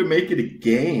they need to make it a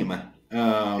game.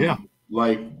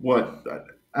 Like what?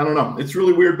 I don't know. It's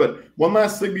really weird. But one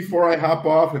last thing before I hop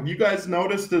off, have you guys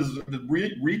noticed has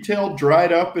the retail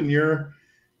dried up in your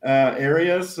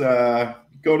areas?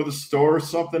 Go to the store or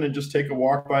something and just take a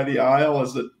walk by the aisle.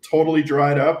 Is it totally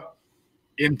dried up?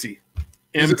 Empty.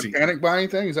 Is it a panic buying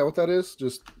thing? Is that what that is?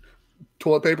 Just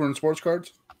toilet paper and sports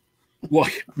cards? Well,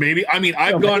 maybe. I mean,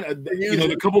 I've gone,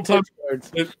 the couple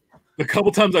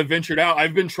times I've ventured out,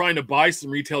 I've been trying to buy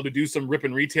some retail to do some rip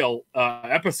and retail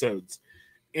episodes.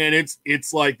 And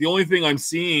it's like the only thing I'm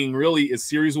seeing really is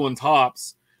Series 1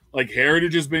 Topps. Like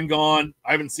Heritage has been gone.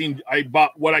 I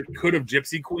bought what I could of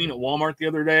Gypsy Queen at Walmart the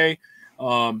other day.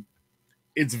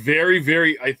 It's very,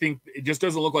 very, I think it just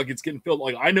doesn't look like it's getting filled.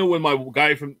 Like I know when my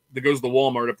guy that goes to the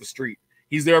Walmart up the street,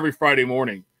 he's there every Friday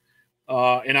morning.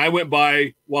 And I went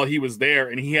by while he was there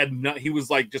and he was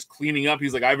like just cleaning up.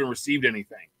 He's like, I haven't received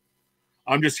anything.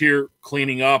 I'm just here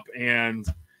cleaning up and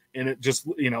it just,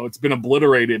 it's been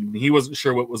obliterated and he wasn't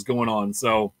sure what was going on.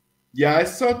 So yeah, I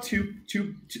saw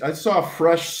I saw a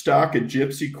fresh stock of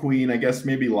Gypsy Queen, I guess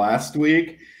maybe last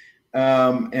week.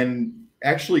 And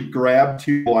actually grabbed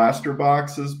 2 blaster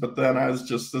boxes, but then I was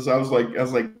like,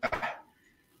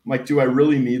 do I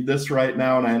really need this right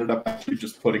now? And I ended up actually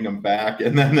just putting them back.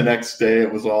 And then the next day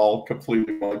it was all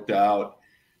completely wiped out.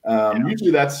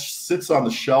 Usually that sits on the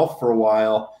shelf for a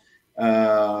while.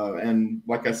 And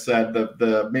like I said,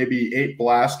 the maybe 8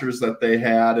 blasters that they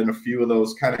had and a few of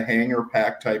those kind of hanger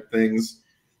pack type things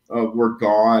were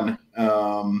gone.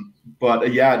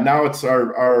 But yeah, now it's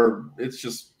it's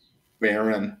just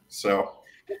barren. So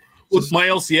with my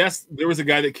LCS, there was a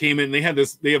guy that came in. They have a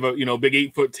big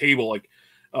 8-foot table like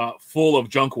full of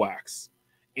junk wax.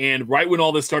 And right when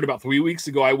all this started about 3 weeks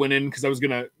ago, I went in because I was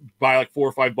gonna buy like 4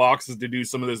 or 5 boxes to do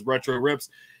some of this retro rips,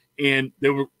 and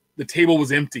the table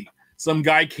was empty. Some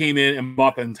guy came in and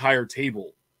bought the entire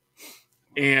table,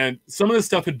 and some of this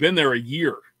stuff had been there a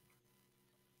year.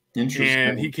 Interesting.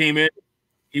 And he came in,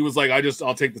 he was like,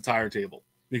 I'll take the entire table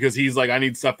because he's like, I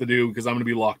need stuff to do because I'm going to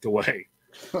be locked away.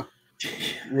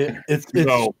 It's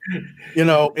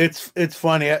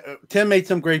funny. Tim made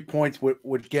some great points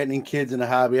with getting kids in the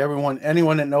hobby.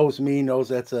 Anyone that knows me knows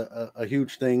that's a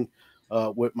huge thing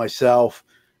with myself.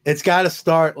 It's got to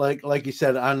start like you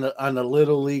said on the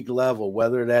little league level,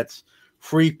 whether that's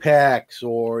free packs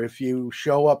or if you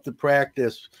show up to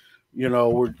practice,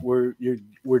 we're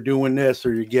doing this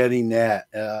or you're getting that.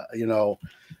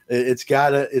 It's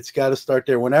gotta start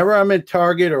there. Whenever I'm in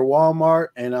Target or Walmart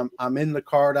and I'm in the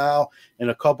card aisle and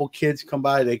a couple kids come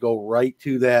by, they go right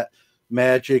to that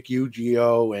Magic,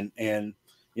 Yu-Gi-Oh, and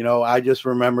I just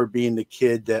remember being the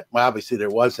kid that obviously there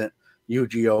wasn't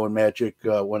Yu-Gi-Oh and Magic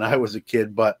when I was a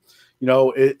kid, but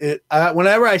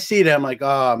whenever I see them, I'm like,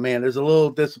 oh man, there's a little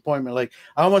disappointment. Like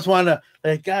I almost want to,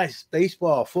 guys,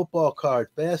 baseball, football cards,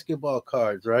 basketball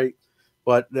cards, right?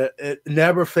 But it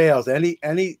never fails.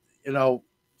 Anytime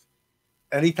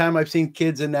I've seen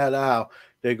kids in that aisle,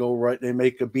 they go right, they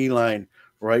make a beeline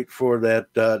right for that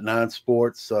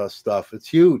non-sports stuff. It's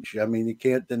huge. I mean, you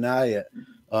can't deny it.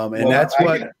 That's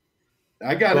what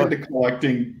I got into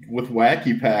collecting with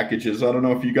wacky packages. I don't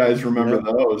know if you guys remember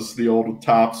those, the old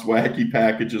Topps wacky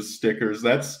packages stickers.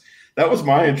 That was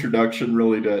my introduction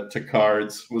really to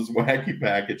cards, was wacky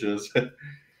packages.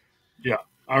 Yeah,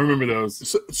 I remember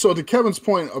those. So to Kevin's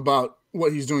point about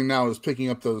what he's doing now is picking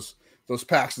up those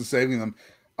packs and saving them.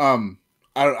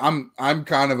 I'm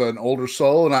kind of an older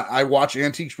soul, and I watch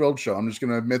Antiques Roadshow. I'm just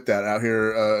going to admit that out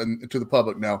here to the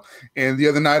public now. And the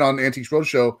other night on Antiques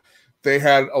Roadshow, they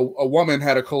had a woman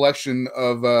had a collection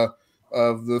of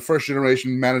the first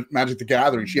generation Magic the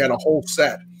Gathering. She had a whole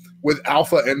set with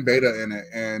alpha and beta in it,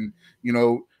 and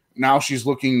now she's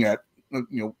looking at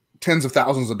tens of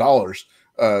thousands of dollars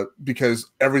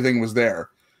because everything was there.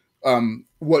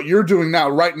 What you're doing now,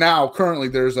 right now, currently,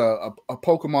 there's a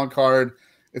Pokemon card.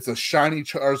 It's a shiny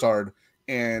Charizard,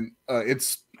 and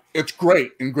it's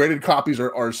great. And graded copies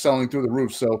are selling through the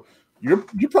roof. So you're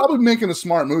probably making a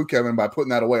smart move, Kevin, by putting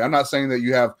that away. I'm not saying that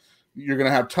you're going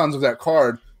to have tons of that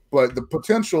card, but the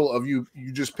potential of you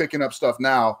just picking up stuff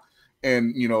now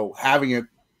and having it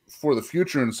for the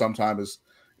future in some time is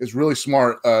really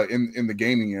smart in the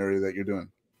gaming area that you're doing.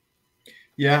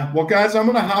 Yeah, well, guys, I'm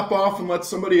going to hop off and let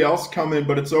somebody else come in,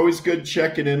 but it's always good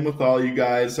checking in with all you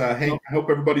guys. Hey, I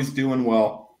hope everybody's doing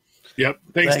well. Yep.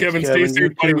 Thanks, Kevin. Stay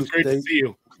safe, buddy. It was great to see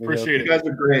you. Appreciate it. You guys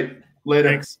are great. Later.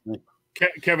 Thanks.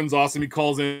 Kevin's awesome. He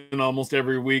calls in almost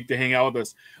every week to hang out with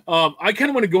us. I kind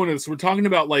of want to go into this. We're talking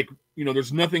about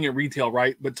there's nothing at retail,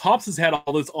 right? But Topps has had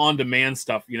all this on-demand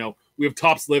stuff. We have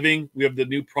Topps Living. We have the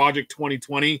new Project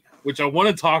 2020, which I want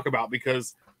to talk about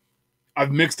because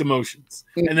I've mixed emotions.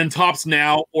 And then Topps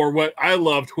Now, or what I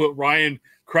loved, what Ryan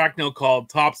Cracknell called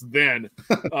Topps Then,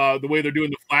 the way they're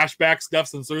doing the flashback stuff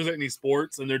since there isn't any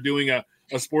sports, and they're doing a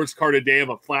sports card a day of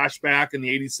a flashback in the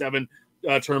 87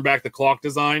 turn back the clock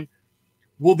design.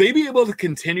 Will they be able to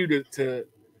continue to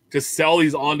sell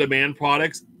these on-demand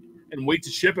products and wait to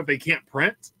ship if they can't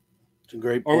print? It's a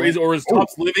great point. Or is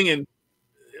Topps Living, and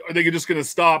are they just going to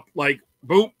stop,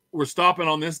 boom, we're stopping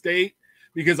on this date?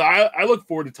 Because I look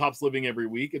forward to Topps Living every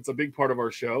week. It's a big part of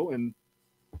our show. And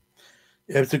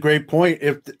it's a great point.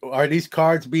 Are these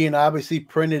cards being obviously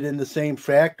printed in the same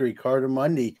factory,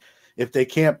 Cartamundi? If they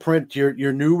can't print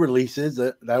your new releases,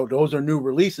 those are new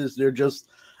releases. They're just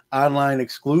online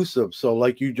exclusive. So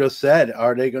like you just said,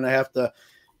 are they going to have to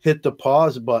hit the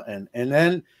pause button? And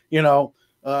then,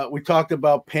 we talked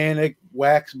about panic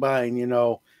wax buying.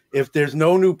 If there's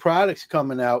no new products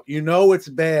coming out, it's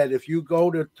bad. If you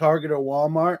go to Target or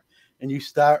Walmart and you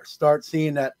start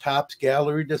seeing that Topps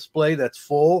gallery display that's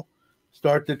full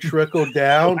start to trickle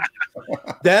down,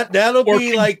 that'll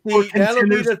be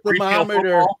the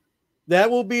thermometer.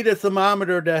 That will be the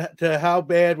thermometer to how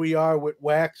bad we are with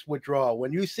wax withdrawal.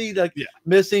 When you see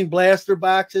missing blaster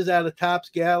boxes out of Topps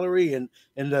gallery and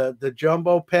the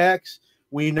jumbo packs,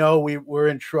 we know we're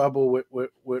in trouble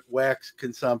with wax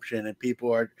consumption, and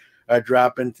people are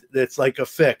dropping. It's like a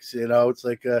fix, it's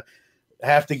like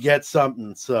have to get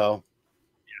something. So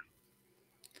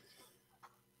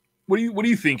what do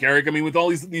you think, Eric? I mean, with all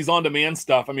these on-demand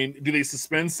stuff, I mean, do they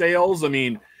suspend sales? I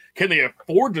mean, can they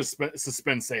afford to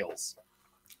suspend sales?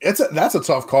 That's a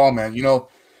tough call, man.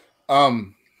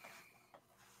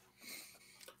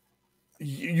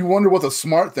 You wonder what the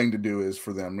smart thing to do is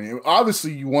for them. I mean,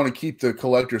 obviously, you want to keep the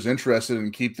collectors interested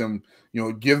and keep them,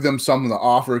 give them something to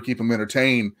offer, keep them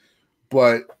entertained.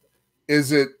 But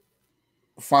is it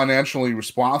financially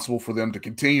responsible for them to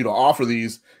continue to offer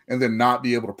these and then not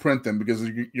be able to print them, because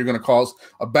you're going to cause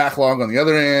a backlog on the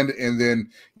other end, and then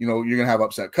you're going to have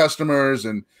upset customers,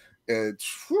 and man,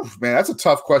 that's a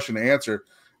tough question to answer.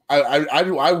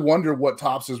 I wonder what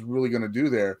Topps is really going to do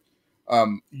there. I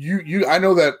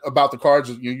know that about the cards.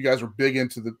 You guys are big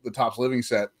into the Topps Living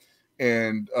set,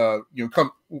 and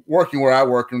come working where I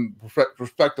work and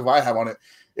perspective I have on it.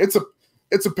 It's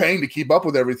a pain to keep up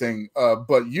with everything.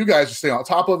 But you guys just stay on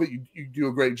top of it. You do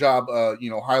a great job,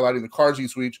 highlighting the cards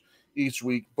each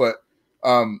week. But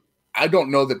I don't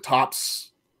know that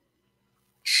Topps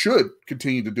should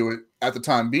continue to do it at the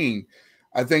time being.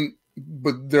 I think,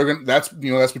 but that's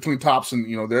between Topps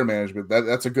and their management.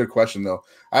 That's a good question though.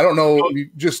 I don't know.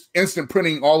 Just instant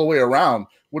printing all the way around.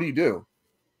 What do you do?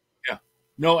 Yeah,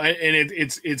 no,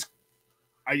 and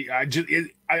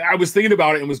I was thinking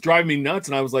about it and was driving me nuts,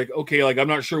 and I was like, okay, I'm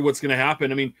not sure what's going to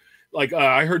happen. I mean,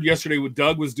 I heard yesterday with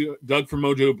Doug from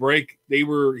Mojo Break. He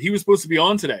was supposed to be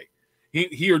on today.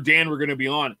 He or Dan were going to be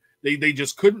on. They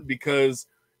just couldn't because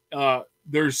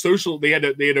their social. They had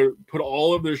to put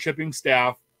all of their shipping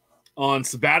staff on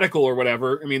sabbatical or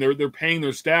whatever. I mean, they're paying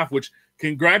their staff, which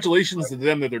congratulations to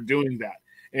them that they're doing that.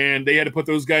 And they had to put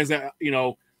those guys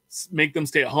make them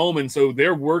stay at home, and so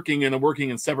they're working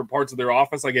in separate parts of their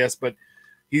office, I guess. But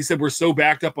he said we're so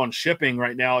backed up on shipping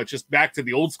right now, it's just back to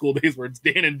the old school days where it's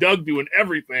Dan and Doug doing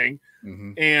everything,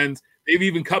 and they've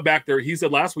even cut back their. He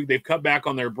said last week they've cut back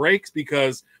on their breaks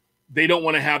because they don't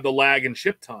want to have the lag in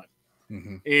ship time,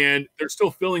 and they're still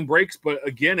filling breaks. But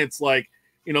again, it's like,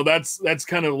 that's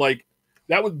kind of like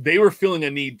that. They were feeling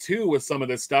a need too with some of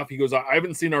this stuff. He goes, I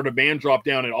haven't seen our demand drop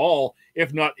down at all,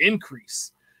 if not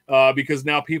increase, because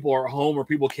now people are home or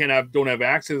people don't have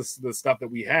access to the stuff that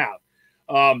we have.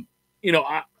 I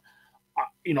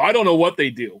don't know what they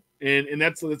do, and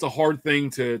that's a hard thing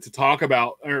to talk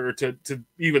about or to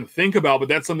even think about. But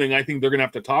that's something I think they're going to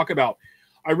have to talk about.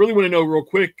 I really want to know real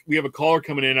quick. We have a caller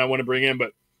coming in I want to bring in,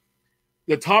 but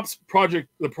the Topps project,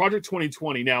 the Project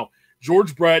 2020. Now,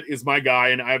 George Brett is my guy,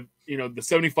 and I've the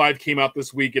 75 came out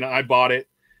this week, and I bought it.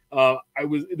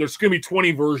 There's going to be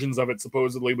 20 versions of it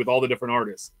supposedly with all the different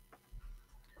artists.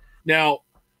 Now,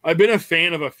 I've been a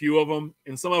fan of a few of them,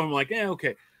 and some of them like,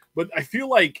 okay, but I feel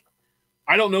like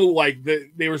I don't know, like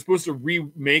they were supposed to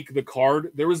remake the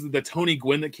card. There was the Tony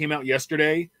Gwynn that came out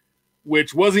yesterday,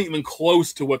 which wasn't even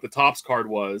close to what the Topps card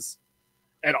was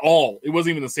at all. It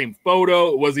wasn't even the same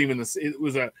photo. It wasn't even this. It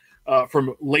was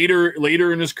from later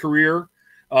in his career.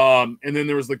 And then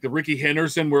there was like the Ricky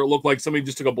Henderson where it looked like somebody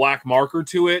just took a black marker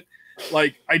to it.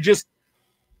 Like I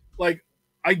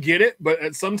get it, but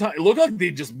at some time it looked like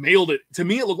they just mailed it. To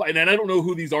me, it looked like, and I don't know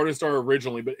who these artists are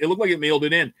originally, but it looked like it mailed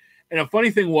it in. And a funny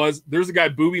thing was, there's a guy,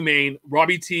 Booby Main,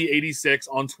 Robbie T86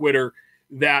 on Twitter,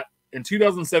 that in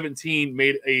 2017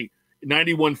 made a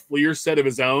 91 Fleer set of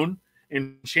his own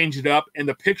and changed it up. And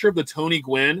the picture of the Tony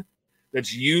Gwynn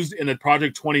that's used in the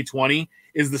Project 2020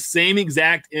 is the same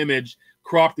exact image,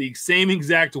 cropped the same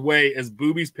exact way as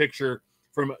Booby's picture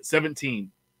from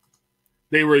 17.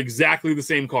 They were exactly the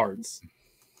same cards.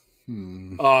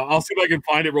 I'll see if I can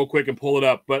find it real quick and pull it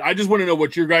up. But I just want to know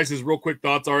what your guys' real quick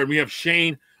thoughts are. And we have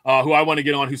Shane, who I want to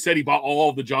get on, who said he bought all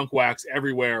of the junk wax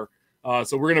everywhere.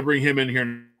 So we're going to bring him in here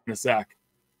in a sec.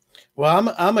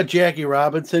 Well, I'm a Jackie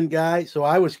Robinson guy, so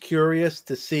I was curious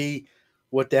to see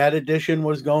what that edition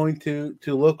was going to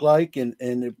look like, and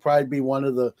it'd probably be one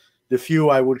of the few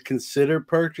I would consider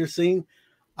purchasing.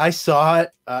 I saw it.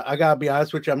 I got to be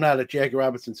honest with you, I'm not a Jackie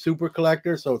Robinson super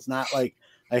collector, so it's not like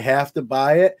I have to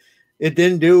buy it. It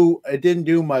didn't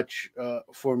do much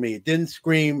for me. It didn't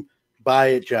scream buy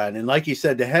it, John. And like you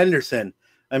said, the Henderson,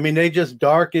 I mean, they just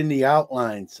darken the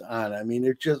outlines on it. I mean,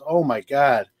 it's just, oh my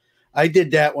God. I did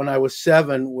that when I was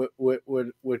 7 with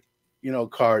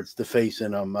cards to face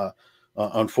in them.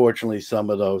 Unfortunately, some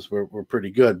of those were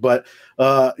pretty good, but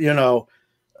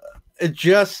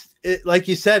it like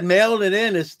you said, mailed it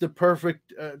in is the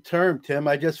perfect term, Tim.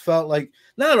 I just felt like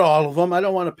not all of them. I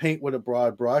don't want to paint with a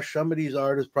broad brush. Some of these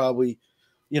artists probably,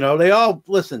 they're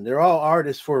all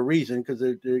artists for a reason, because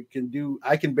they can do.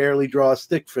 I can barely draw a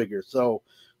stick figure, so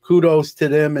kudos to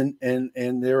them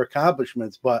and their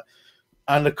accomplishments. But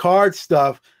on the card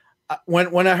stuff,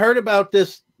 when I heard about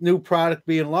this new product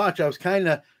being launched, I was kind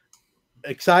of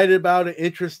excited about it,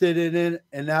 interested in it,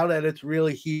 and now that it's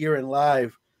really here and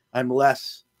live, I'm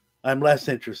less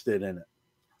interested in it.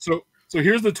 So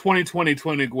here's the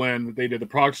 2020 Gwynn that they did, the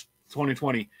Project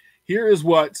 2020. Here is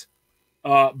what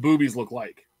boobies look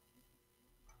like.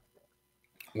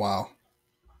 Wow.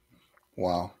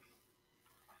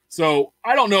 So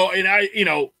I don't know, and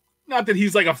not that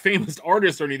he's like a famous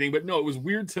artist or anything, but no, it was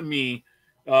weird to me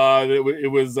that it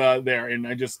was there, and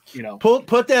I just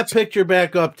put that picture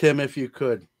back up, Tim, if you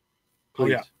could,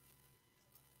 please. Oh, yeah.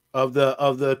 Of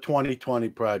the 2020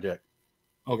 project.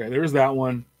 Okay, there's that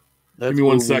one. Give me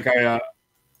one sec. I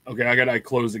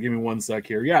closed it. Give me 1 sec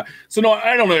here. Yeah. So no,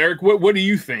 I don't know, Eric. What do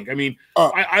you think? I mean,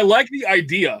 I like the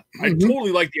idea. I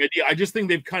totally like the idea. I just think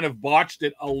they've kind of botched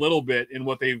it a little bit in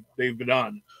what they've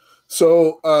done.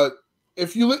 So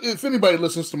if anybody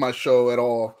listens to my show at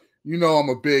all, I'm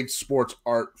a big sports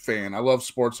art fan. I love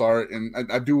sports art, and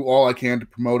I do all I can to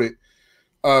promote it.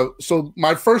 So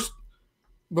my first,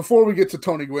 before we get to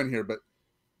Tony Gwynn here, but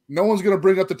no one's going to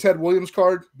bring up the Ted Williams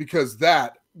card, because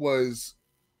that was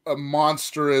a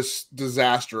monstrous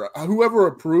disaster. Whoever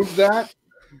approved that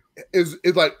is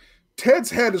like, Ted's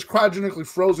head is cryogenically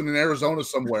frozen in Arizona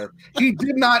somewhere. He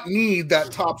did not need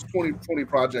that Topps 2020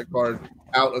 project card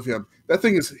out of him. That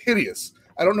thing is hideous.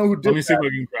 I don't know who did. Let me see if I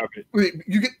can grab it.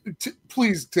 You get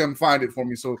please, Tim, find it for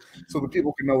me so the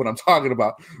people can know what I'm talking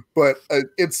about. But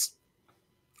it's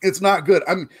not good.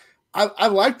 I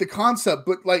like the concept,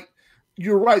 but like,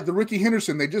 you're right. The Ricky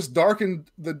Henderson, they just darkened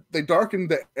the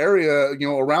area,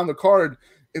 around the card,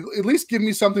 At least give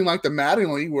me something like the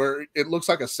Mattingly where it looks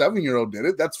like a 7-year-old did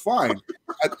it. That's fine.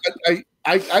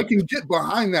 I can get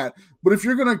behind that. But if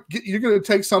you're gonna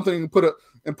take something and put a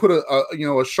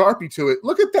Sharpie to it.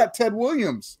 Look at that Ted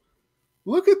Williams.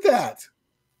 Look at that.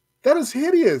 That is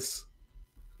hideous.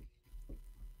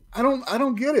 I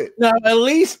don't get it. Now, at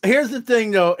least here's the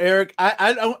thing, though, Eric.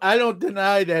 I don't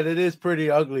deny that it is pretty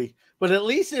ugly, but at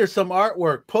least there's some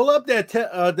artwork. Pull up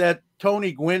that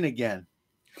Tony Gwynn again.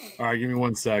 All right, give me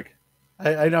 1 sec.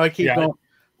 I know I keep going.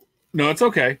 No, it's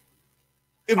okay.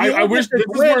 I wish this is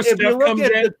where Steph comes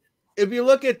in. If you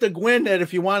look at the Gwynn that,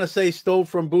 if you want to say stole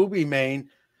from Booby, Maine,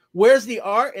 where's the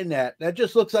art in that? That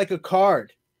just looks like a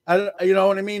card. You know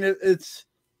what I mean?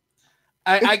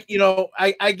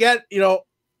 I get,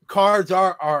 cards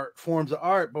are art, forms of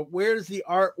art, but where's the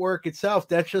artwork itself?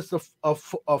 That's just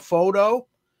a photo,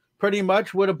 pretty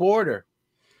much, with a border.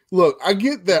 Look, I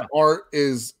get that art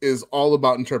is all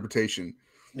about interpretation.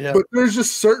 Yeah. But there's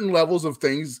just certain levels of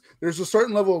things. There's a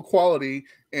certain level of quality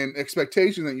and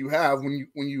expectation that you have when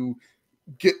you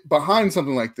get behind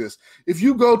something like this. If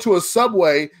you go to a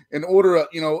Subway and order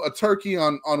a turkey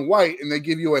on white and they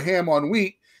give you a ham on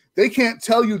wheat, they can't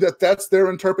tell you that that's their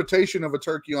interpretation of a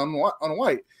turkey on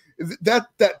white. That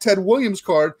Ted Williams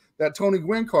card, that Tony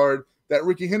Gwynn card, that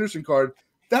Ricky Henderson card,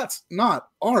 that's not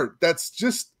art. That's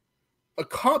just a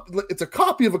copy. It's a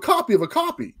copy of a copy of a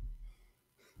copy.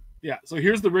 Yeah. So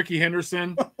here's the Ricky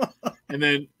Henderson, and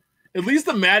then at least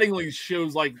the Mattingly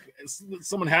shows like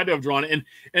someone had to have drawn it,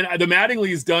 and the Mattingly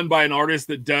is done by an artist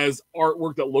that does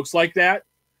artwork that looks like that.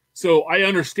 So I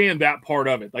understand that part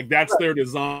of it. Like that's their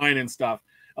design and stuff.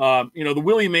 The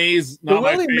Willie Mays.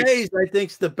 Mays, I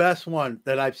think, is the best one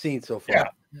that I've seen so far.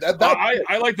 Yeah,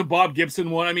 I like the Bob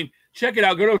Gibson one. I mean, check it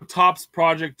out. Go to Topps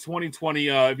Project 2020.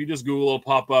 If you just Google, it'll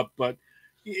pop up. But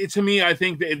to me, I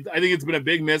think it's been a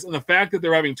big miss, and the fact that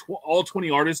they're having all 20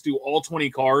 artists do all 20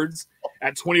 cards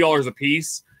at $20 a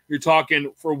piece. You're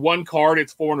talking for one card,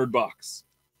 it's $400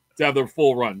 to have their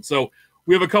full run. So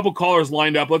we have a couple callers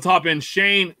lined up. Let's hop in.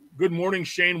 Shane, good morning,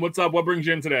 Shane. What's up? What brings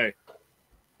you in today?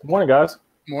 Good morning, guys.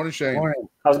 Morning, Shane. Morning.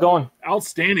 How's it going?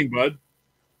 Outstanding, bud.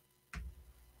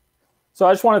 So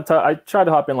I just I tried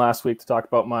to hop in last week to talk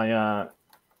about my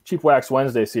Cheap Wax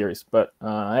Wednesday series, but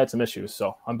I had some issues,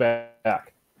 so I'm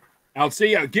back.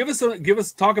 Outstanding. Yeah,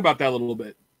 talk about that a little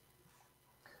bit.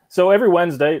 So every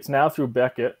Wednesday, it's now through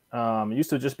Beckett. It used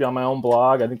to just be on my own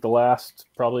blog. I think the last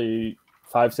probably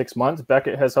 5-6 months,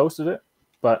 Beckett has hosted it,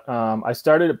 but I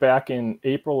started it back in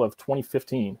April of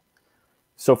 2015.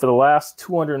 So for the last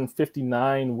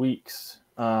 259 weeks,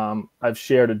 I've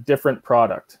shared a different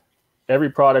product. Every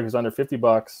product is under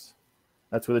 $50.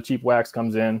 That's where the cheap wax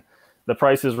comes in. The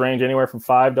prices range anywhere from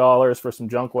 $5 for some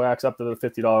junk wax up to the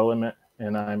 $50 limit,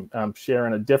 and I'm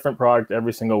sharing a different product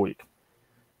every single week.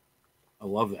 I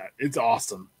love that. It's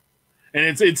awesome,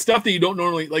 and it's stuff that you don't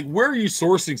normally like. Where are you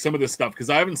sourcing some of this stuff? Because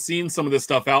I haven't seen some of this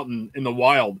stuff out in the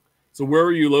wild. So where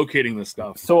are you locating this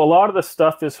stuff? So a lot of the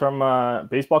stuff is from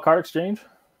Baseball Card Exchange.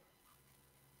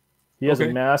 He has a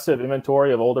massive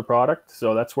inventory of older product,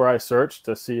 so that's where I searched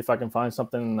to see if I can find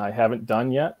something I haven't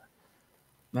done yet.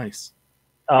 Nice.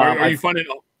 Are you finding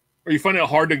it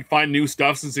hard to find new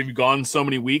stuff since you've gone so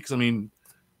many weeks? I mean,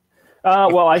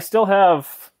 well, I still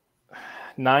have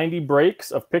 90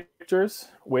 breaks of pictures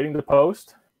waiting to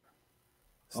post.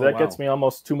 So that gets me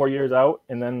almost 2 more years out.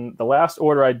 And then the last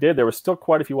order I did, there was still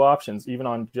quite a few options, even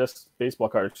on just Baseball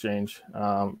Card Exchange,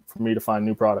 for me to find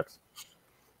new products.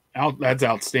 That's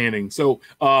outstanding. So,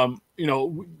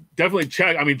 definitely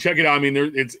check it out. I mean,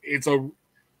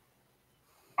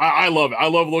 I love it. I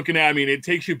love looking at it. I mean, it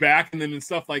takes you back, and then it's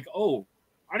stuff like, oh,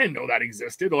 I didn't know that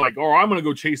existed. Like, or I'm going to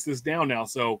go chase this down now.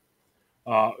 So,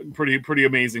 pretty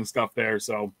amazing stuff there.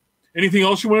 So, anything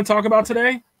else you want to talk about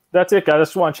today? That's it, guys. I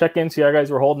just want to check in, see how you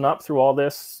guys were holding up through all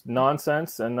this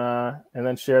nonsense, and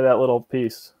then share that little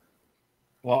piece.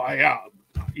 Well,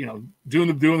 doing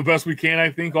the best we can,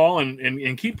 I think, all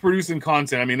and keep producing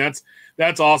content. I mean,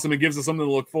 that's awesome. It gives us something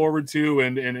to look forward to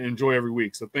and enjoy every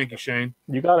week. So thank you, Shane.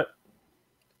 You got it.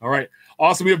 All right.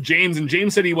 Awesome. We have James, and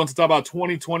James said he wants to talk about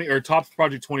 2020 or Topps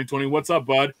Project 2020. What's up,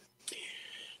 bud?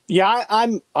 Yeah,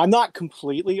 I'm not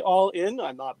completely all in.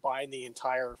 I'm not buying the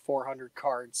entire 400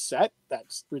 card set.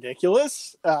 That's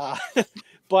ridiculous.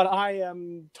 But I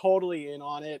am totally in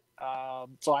on it.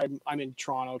 So I'm in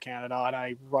Toronto, Canada, and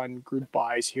I run group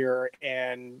buys here.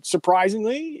 And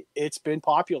surprisingly, it's been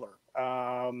popular.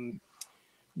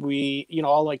 We,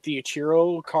 like the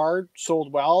Ichiro card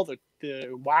sold well. The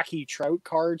Wacky Trout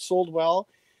card sold well.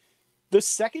 The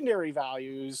secondary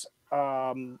values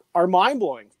are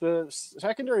mind-blowing. The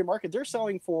secondary market, they're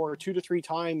selling for 2 to 3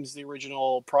 times the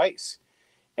original price.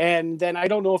 And then I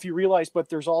don't know if you realize, but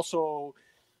there's also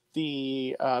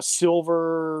the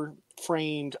silver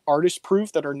framed artist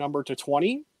proof that are numbered to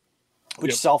 20,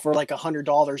 which sell for like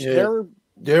 $100. Yeah,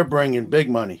 they're bringing big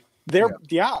money.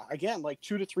 Again, like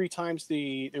 2 to 3 times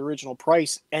the original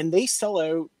price, and they sell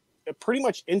out pretty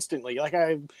much instantly. Like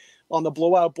on the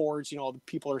blowout boards,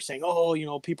 people are saying,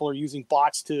 oh, people are using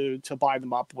bots to buy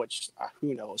them up, which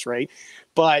who knows, right?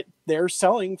 But they're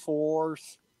selling for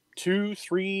 $200,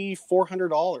 $300,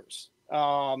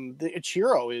 $400. The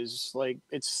Ichiro is like,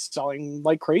 it's selling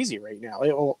like crazy right now.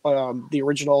 The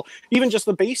original, even just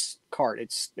the base card,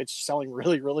 it's selling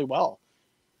really, really well.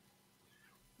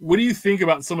 What do you think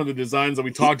about some of the designs that we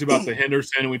talked about, the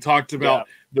Henderson, and we talked about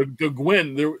the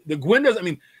Gwyn? The Gwyn does,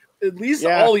 at least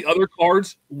all the other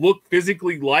cards look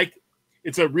physically like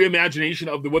it's a reimagination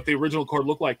of what the original card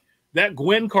looked like. That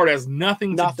Gwyn card has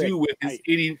nothing to do with his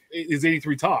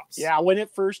 83 tops. Yeah, when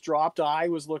it first dropped, I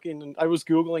was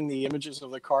Googling the images of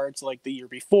the cards like the year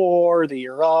before, the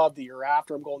year of, the year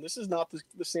after. I'm going, this is not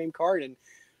the same card. And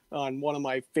on one of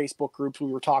my Facebook groups,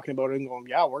 we were talking about it and going,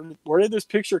 yeah, where did this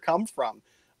picture come from?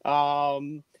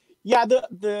 The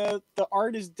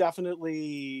art is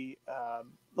definitely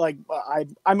like I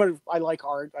like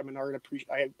art. I'm an art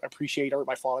I appreciate art.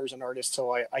 My father's an artist,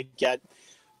 so I get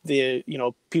the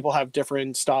people have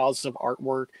different styles of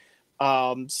artwork.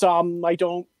 Some I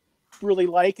don't really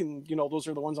like, and those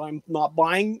are the ones I'm not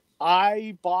buying.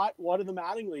 I bought one of the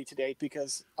Mattingly today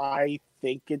because I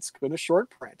think it's going to short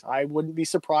print. I wouldn't be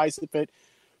surprised if it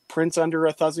prints under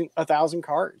 1,000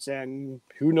 cards, and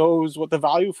who knows what the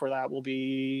value for that will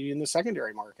be in the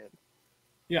secondary market.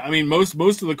 Yeah, most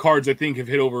of the cards I think have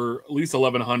hit over at least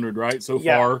 1,100, right? So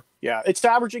far. Yeah, it's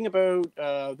averaging about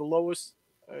the lowest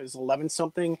is 11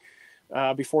 something.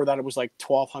 Before that, it was like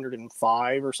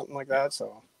 1,205 or something like that.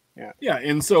 So yeah,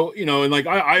 and so and like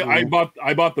I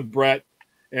bought the Brett,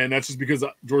 and that's just because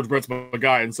George Brett's my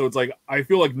guy, and so it's like I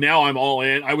feel like now I'm all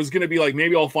in. I was gonna be like,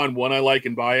 maybe I'll find one I like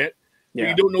and buy it. Yeah.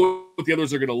 You don't know what the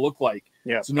others are going to look like.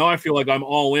 Yeah. So now I feel like I'm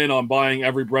all in on buying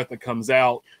every Brett that comes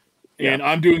out. And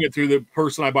I'm doing it through the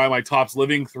person I buy my Topps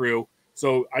Living through.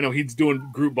 So I know he's doing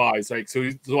group buys. Like, so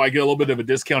I get a little bit of a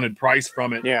discounted price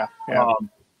from it. Yeah.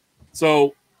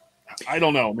 So I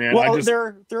don't know, man. Well,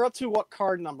 they're up to what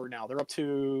card number now? They're up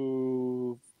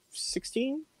to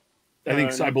 16? I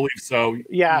think so. I believe so.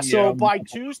 Yeah. So by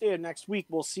Tuesday of next week,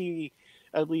 we'll see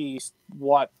at least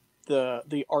what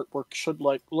the artwork should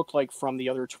look like from the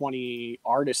other 20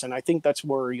 artists, and I think that's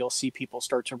where you'll see people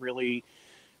start to really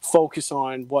focus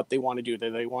on what they want to do.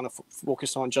 Do they want to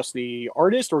focus on just the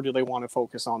artist, or do they want to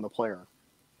focus on the player?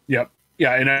 Yep.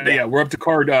 Yeah, and we're up to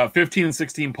card 15 and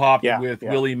 16 pop with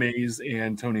Willie Mays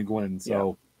and Tony Gwynn.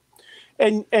 So,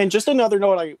 and just another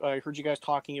note, I heard you guys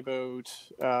talking about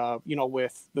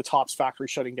with the Topps factory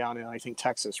shutting down in, I think,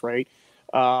 Texas, right?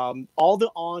 All the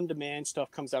on-demand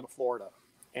stuff comes out of Florida.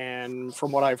 And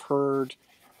from what I've heard,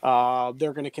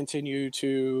 they're going to continue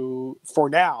to, for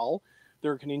now,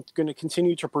 they're going to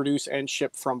continue to produce and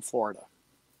ship from Florida.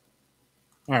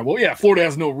 All right. Well, yeah, Florida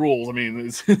has no rules.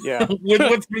 It's, with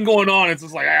what's been going on, it's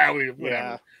just like,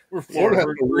 whatever. We're Florida.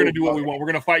 We're going to do what we want. We're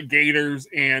going to fight gators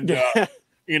and,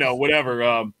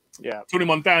 whatever. Tony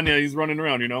Montana, he's running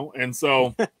around, and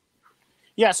so.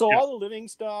 So all the living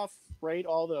stuff, right?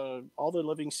 All the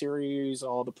living series,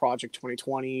 all the Project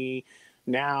 2020.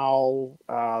 Now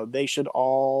they should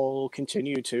all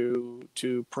continue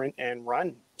to print and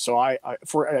run. So I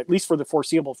for at least for the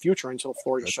foreseeable future until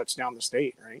Florida shuts down the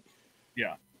state, right?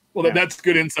 Yeah. Well, that's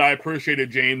good insight. I appreciate it,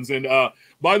 James. And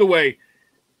by the way,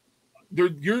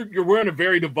 you're wearing a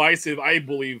very divisive, I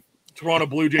believe, Toronto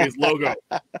Blue Jays logo.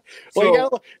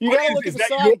 Well, you gotta look at the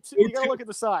side. You gotta look at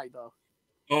the side, though.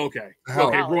 Okay.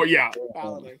 Roy, yeah.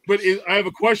 But I have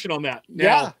a question on that.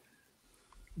 Now,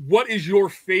 what is your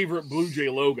favorite Blue Jay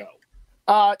logo?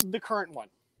 The current one.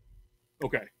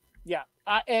 Okay. Yeah,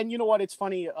 and you know what? It's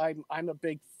funny. I'm a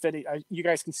big fitted. You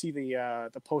guys can see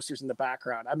the posters in the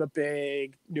background. I'm a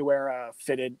big New Era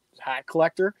fitted hat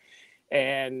collector,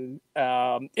 and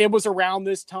it was around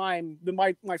this time.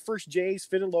 My first Jays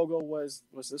fitted logo was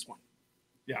this one.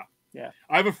 Yeah. Yeah.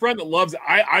 I have a friend that loves it.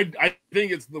 I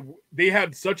think they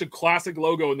had such a classic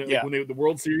logo when the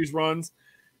World Series runs.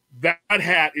 That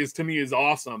hat is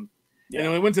awesome. Yeah. And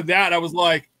when I went to that, I was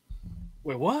like,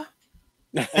 wait, what?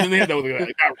 And then they had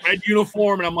that red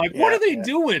uniform, and I'm like, what are they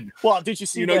doing? Well, did you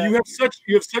see? You have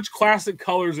such classic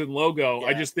colors and logo. Yeah.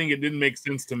 I just think it didn't make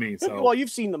sense to me. So well, you've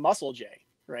seen the Muscle J.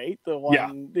 right? The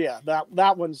one,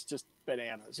 that one's just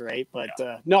bananas, right? But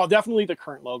no, definitely the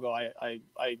current logo.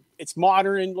 It's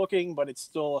modern looking, but it's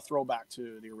still a throwback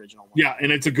to the original one. Yeah,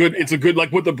 and it's a good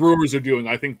like what the Brewers are doing.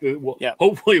 I think that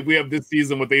hopefully we have this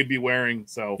season what they'd be wearing.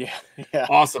 So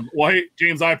awesome. Well, hey,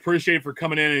 James, I appreciate it for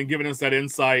coming in and giving us that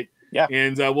insight. Yeah,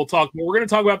 and we'll talk. We're going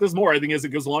to talk about this more, I think, as it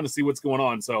goes along to see what's going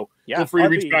on. So feel free to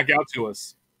reach back out to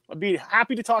us. I'd be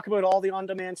happy to talk about all the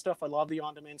on-demand stuff. I love the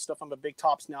on-demand stuff. I'm a big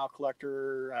Tops Now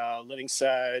collector, living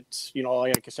set,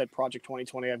 like I said, Project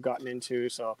 2020 I've gotten into.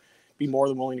 So be more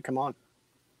than willing to come on.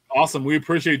 Awesome. We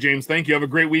appreciate it, James. Thank you. Have a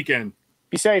great weekend.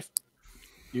 Be safe.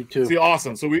 You too. See,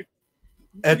 awesome. So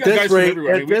at this rate,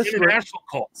 international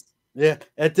calls. Yeah,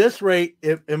 at this rate,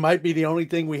 it might be the only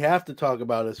thing we have to talk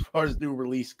about as far as new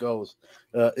release goes,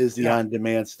 is the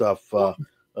on-demand stuff.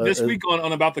 This week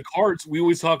on About the Cards, we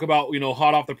always talk about,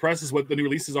 hot off the presses, what the new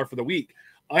releases are for the week.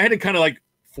 I had to kind of like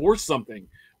force something.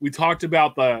 We talked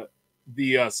about the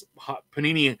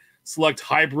Panini Select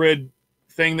Hybrid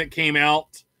thing that came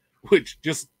out, which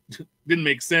just didn't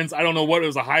make sense. I don't know what it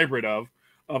was a hybrid of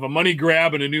a money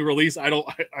grab and a new release. I don't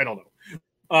know.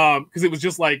 Because it was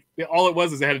just like all it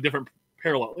was is it had a different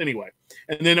parallel anyway.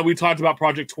 And then we talked about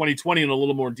Project 2020 in a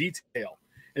little more detail,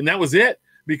 and that was it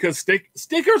because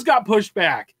stickers got pushed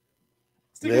back.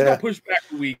 Got pushed back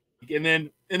a week, and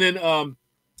then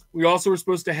we also were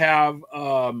supposed to have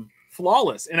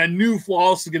Flawless, and I knew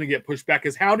Flawless was going to get pushed back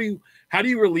because how do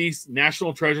you release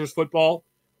National Treasures football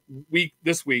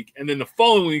this week, and then the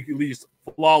following week you release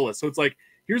Flawless? So it's like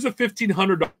here's a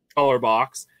 $1,500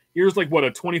 box. Here's like what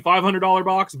a $2,500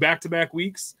 box back-to-back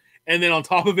weeks, and then on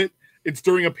top of it, it's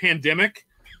during a pandemic,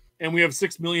 and we have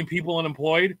 6 million people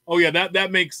unemployed. Oh yeah,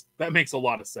 that makes a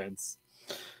lot of sense.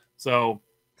 So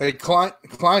hey,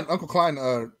 Uncle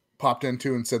Klein popped in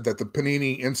too and said that the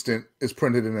Panini Instant is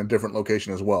printed in a different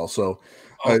location as well. So,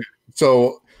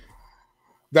 so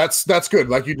that's good.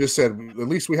 Like you just said, at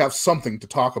least we have something to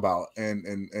talk about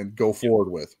and go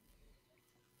forward with.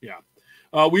 Yeah.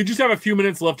 We just have a few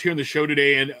minutes left here in the show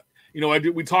today, and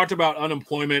we talked about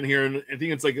unemployment here, and I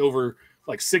think it's like over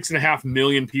like 6.5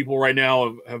 million people right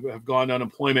now have gone to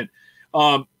unemployment.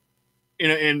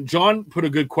 And John put a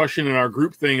good question in our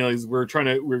group thing as we're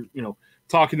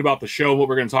talking about the show. What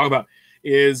we're going to talk about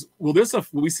is will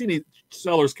we see any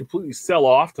sellers completely sell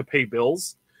off to pay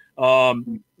bills?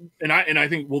 And I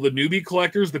think will the newbie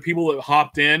collectors, the people that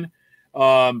hopped in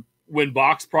when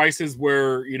box prices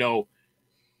were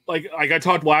like I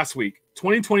talked last week,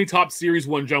 2020 Top Series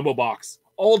 1 jumbo box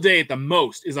all day at the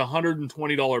most is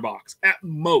 $120 box at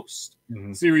most.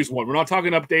 Series 1. We're not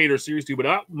talking update or Series 2, but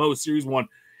at most Series 1,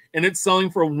 and it's selling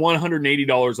for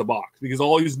 $180 a box because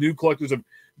all these new collectors have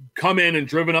come in and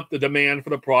driven up the demand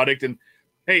for the product. And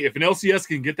hey, if an LCS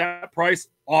can get that price,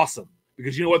 awesome,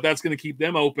 because you know what, that's going to keep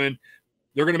them open.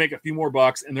 They're going to make a few more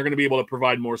bucks, and they're going to be able to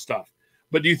provide more stuff.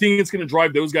 But do you think it's going to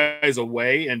drive those guys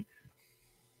away? And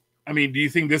I mean, do you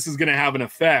think this is going to have an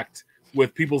effect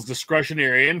with people's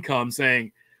discretionary income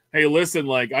saying, hey, listen,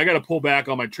 like I got to pull back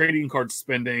on my trading card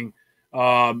spending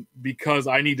because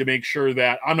I need to make sure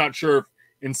that I'm not sure if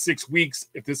in 6 weeks,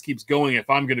 if this keeps going, if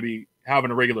I'm going to be having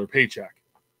a regular paycheck.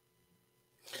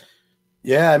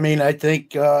 Yeah, I mean, I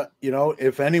think,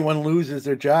 if anyone loses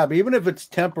their job, even if it's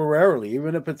temporarily,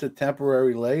 even if it's a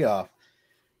temporary layoff,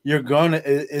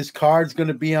 is cards going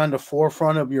to be on the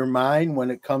forefront of your mind when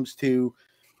it comes to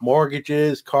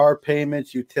mortgages, car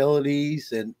payments,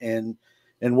 utilities, and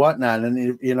whatnot.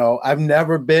 And I've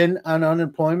never been on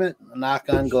unemployment. Knock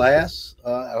on glass.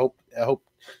 I hope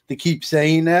to keep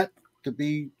saying that to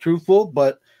be truthful,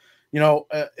 but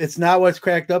it's not what's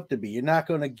cracked up to be. You're not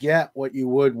going to get what you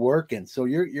would working, so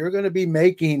you're going to be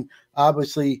making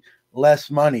obviously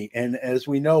less money. And as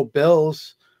we know,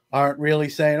 bills aren't really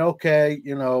saying okay,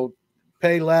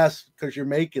 pay less because you're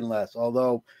making less.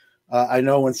 Although I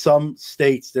know in some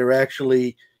states they're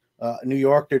actually, New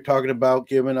York, they're talking about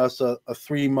giving us a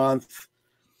 3-month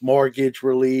mortgage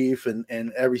relief,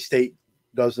 and every state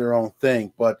does their own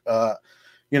thing. But,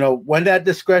 when that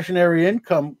discretionary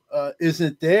income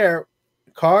isn't there,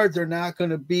 cards are not going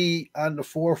to be on the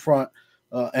forefront.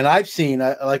 And I've seen,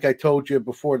 like I told you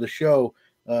before the show,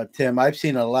 Tim, I've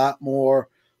seen a lot more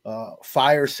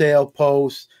fire sale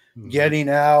posts getting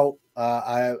out.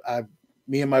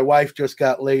 Me and my wife just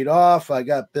got laid off. I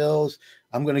got bills.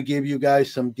 I'm going to give you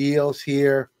guys some deals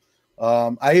here.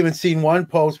 I even seen one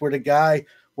post where the guy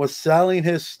was selling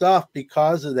his stuff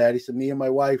because of that. He said, me and my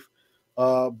wife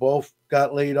both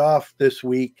got laid off this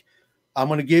week. I'm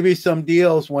going to give you some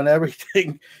deals when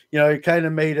everything, he kind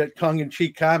of made a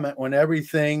tongue-in-cheek comment, when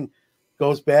everything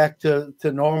goes back to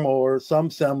normal or some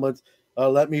semblance,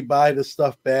 let me buy the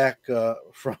stuff back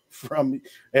from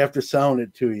after selling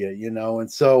it to you, you know.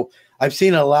 And so I've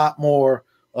seen a lot more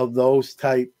of those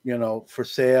type, you know, for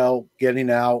sale, getting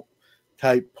out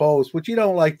type posts, which you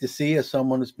don't like to see as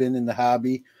someone who's been in the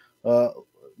hobby.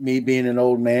 Me being an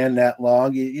old man that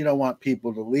long, you don't want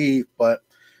people to leave, but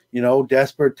you know,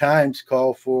 desperate times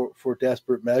call for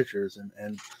desperate measures,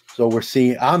 and so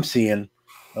I'm seeing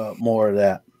more of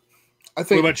that. I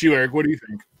think. What about you, Eric? What do you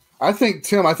think? I think,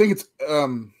 Tim,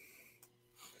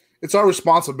 it's our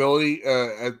responsibility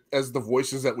as the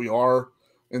voices that we are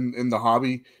in the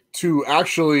hobby to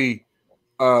actually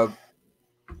not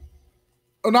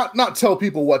tell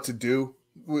people what to do.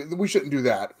 We shouldn't do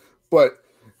that, but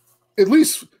at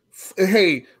least,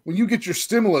 hey, when you get your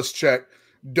stimulus check,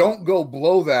 don't go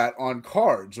blow that on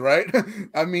cards, right?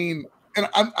 I mean, and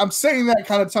I'm saying that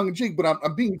kind of tongue in cheek, but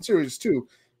I'm being serious too.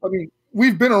 I mean,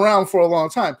 we've been around for a long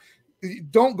time.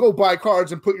 Don't go buy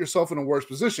cards and put yourself in a worse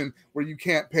position where you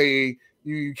can't pay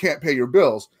your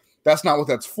bills. That's not what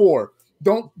that's for.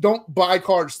 Don't buy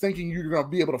cards thinking you're going to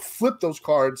be able to flip those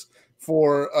cards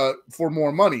for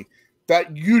more money.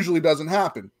 That usually doesn't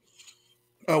happen.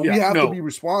 We have to be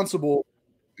responsible.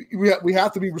 We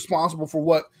have to be responsible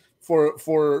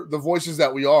for the voices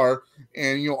that we are,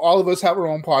 and you know, all of us have our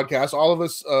own podcast. All of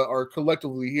us are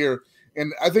collectively here,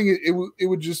 and I think it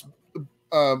would just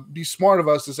be smart of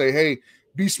us to say, hey,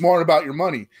 be smart about your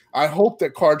money. I hope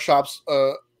that card shops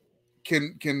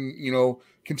can you know,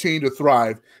 continue to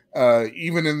thrive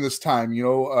even in this time, you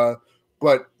know.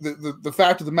 But the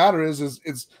fact of the matter is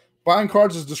it's buying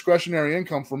cards is discretionary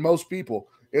income for most people.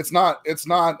 It's not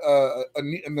a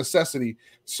necessity.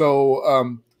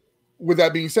 So with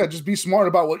that being said, just be smart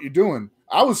about what you're doing.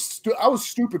 I was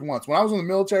stupid once when I was in the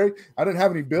military. I didn't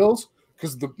have any bills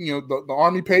because the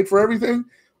Army paid for everything.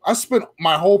 I spent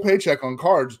my whole paycheck on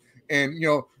cards, and you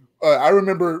know, I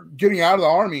remember getting out of the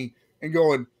Army and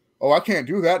going, "Oh, I can't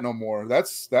do that no more.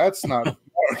 That's not smart."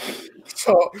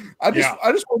 So I just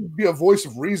want to be a voice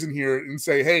of reason here and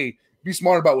say, "Hey, be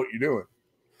smart about what you're doing."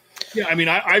 Yeah, I mean,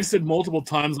 I've said multiple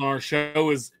times on our show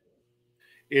is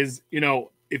you know,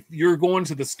 if you're going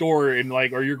to the store and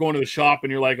or you're going to the shop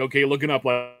and you're like, okay, looking up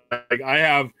like I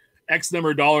have X number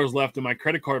of dollars left in my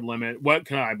credit card limit. What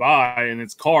can I buy? And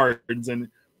it's cards, and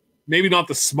maybe not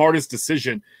the smartest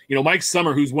decision. You know, Mike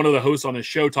Summer, who's one of the hosts on the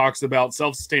show, talks about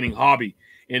self-sustaining hobby,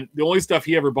 and the only stuff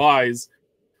he ever buys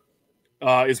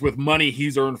is with money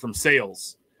he's earned from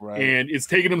sales. Right. And it's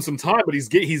taken him some time, but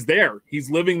he's there.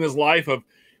 He's living this life of,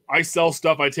 I sell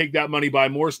stuff, I take that money, buy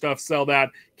more stuff, sell that,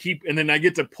 and then I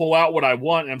get to pull out what I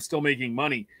want, and I'm still making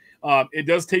money. It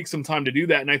does take some time to do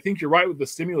that, and I think you're right with the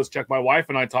stimulus check. My wife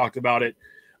and I talked about it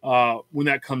when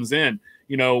that comes in.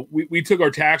 You know, we took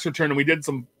our tax return and we did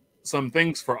some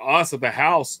things for us at the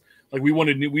house. Like we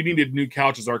needed new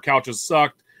couches. Our couches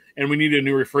sucked, and we needed a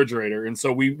new refrigerator, and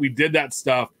so we did that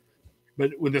stuff.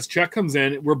 But when this check comes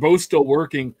in, we're both still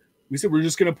working. We said we're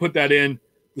just going to put that in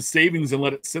the savings and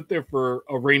let it sit there for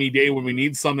a rainy day when we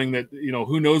need something that, you know,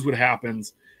 who knows what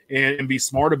happens, and be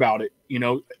smart about it. You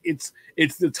know, it's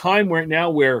the time right now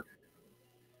where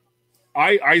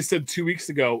I said 2 weeks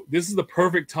ago, this is the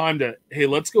perfect time to, hey,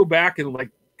 let's go back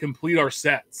and complete our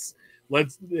sets.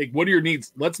 Let's what are your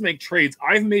needs? Let's make trades.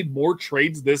 I've made more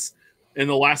trades in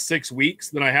the last 6 weeks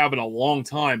than I have in a long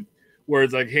time, where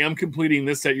it's like, hey, I'm completing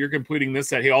this set, you're completing this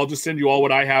set. Hey, I'll just send you all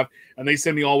what I have, and they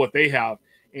send me all what they have.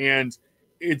 And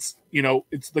it's, you know,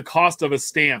 it's the cost of a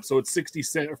stamp. So it's 60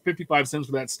 cents or 55 cents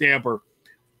for that stamp, or,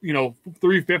 you know,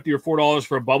 $3.50 or $4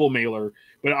 for a bubble mailer.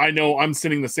 But I know I'm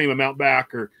sending the same amount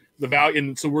back, or the value.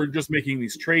 And so we're just making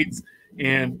these trades.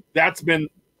 And I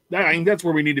think that's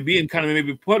where we need to be, and kind of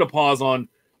maybe put a pause on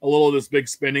a little of this big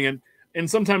spending. And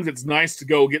sometimes it's nice to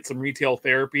go get some retail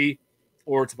therapy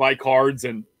or to buy cards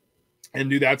and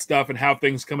do that stuff and have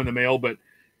things come in the mail. But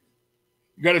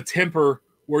you got to temper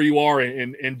where you are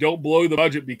and don't blow the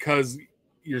budget because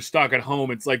you're stuck at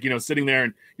home. It's like, you know, sitting there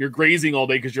and you're grazing all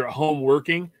day because you're at home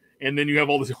working, and then you have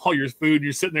all your food and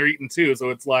you're sitting there eating too. So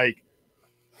it's like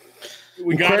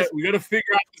we got to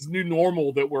figure out this new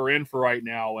normal that we're in for right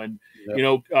now. And you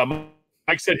know,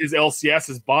 Mike said his LCS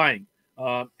is buying.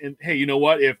 And hey, you know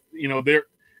what? If you know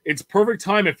it's perfect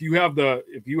time if you have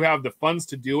the funds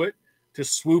to do it, to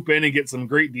swoop in and get some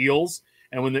great deals.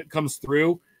 And when it comes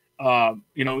through,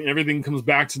 you know, everything comes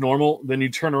back to normal, then you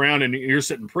turn around and you're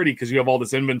sitting pretty because you have all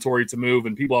this inventory to move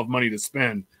and people have money to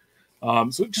spend.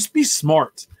 So just be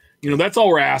smart. You know, that's all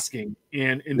we're asking.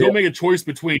 And don't make a choice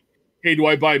between, hey, do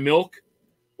I buy milk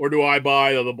or do I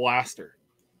buy the blaster?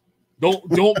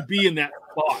 Don't be in that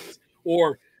spot.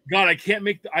 Or, God, I can't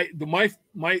make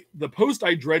the post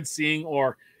I dread seeing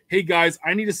are, hey guys,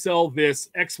 I need to sell this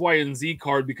X, Y, and Z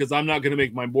card because I'm not going to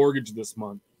make my mortgage this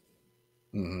month.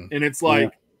 Mhm. And it's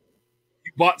like,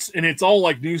 and it's all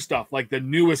like new stuff, like the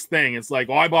newest thing. It's like,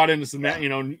 oh, I bought into some that, you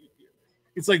know.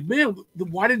 It's like, man,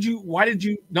 why did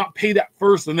you not pay that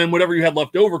first, and then whatever you had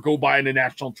left over, go buy into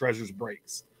National Treasures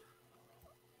breaks?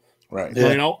 Right.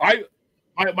 You know,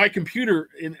 my computer,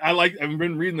 and I've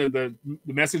been reading the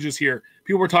messages here.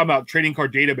 People were talking about trading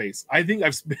card database. I think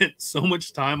I've spent so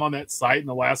much time on that site in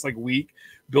the last like week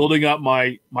building up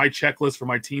my checklist for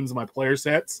my teams and my player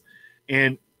sets.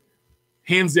 And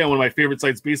hands down, one of my favorite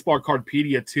sites, Baseball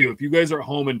Cardpedia too. If you guys are at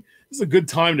home, and this is a good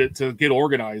time to get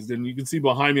organized, and you can see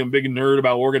behind me, I'm a big nerd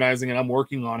about organizing, and I'm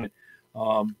working on it.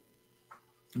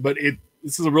 But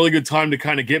this is a really good time to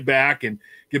kind of get back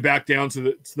down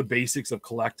to the basics of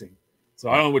collecting. So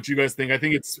I don't know what you guys think. I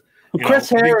think it's Chris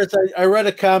Harris. I read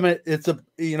a comment. It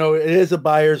is a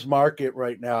buyer's market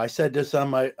right now. I said this on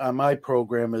my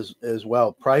program as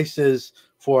well. Prices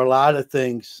for a lot of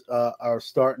things are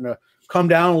starting to come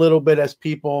down a little bit as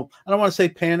people, I don't want to say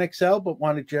panic sell, but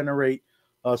want to generate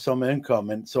some income.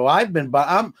 And so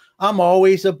I'm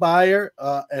always a buyer,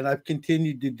 and I've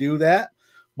continued to do that.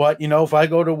 But if I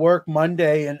go to work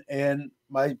Monday and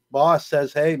my boss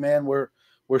says, "Hey man, we're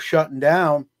shutting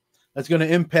down," that's going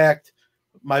to impact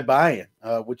my buying,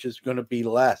 which is going to be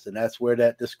less, and that's where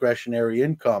that discretionary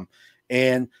income.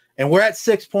 And we're at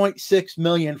 6.6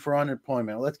 million for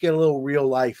unemployment. Let's get a little real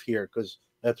life here, because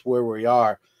that's where we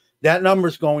are. That number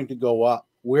is going to go up.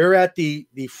 We're at the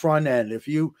front end. If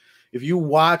you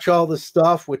watch all the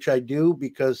stuff, which I do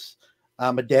because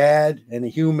I'm a dad and a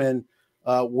human,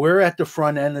 we're at the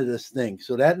front end of this thing.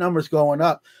 So that number's going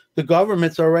up. The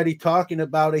government's already talking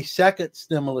about a second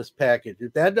stimulus package.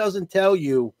 If that doesn't tell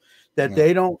you that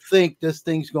they don't think this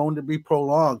thing's going to be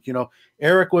prolonged.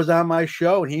 Eric was on my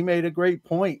show and he made a great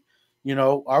point.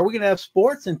 Are we going to have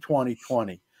sports in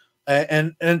 2020?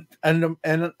 And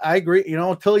I agree,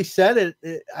 until he said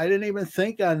it, I didn't even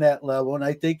think on that level. And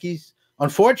I think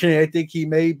unfortunately, I think he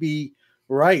may be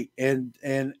right. And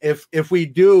if we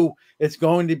do, it's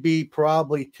going to be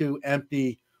probably 2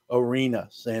 empty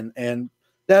arenas, and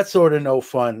that's sort of no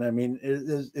fun. I mean,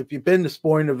 if you've been to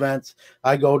sporting events,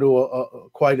 I go to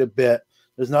quite a bit.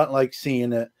 There's nothing like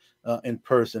seeing it in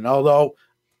person. Although,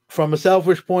 from a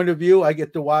selfish point of view, I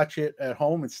get to watch it at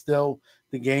home, and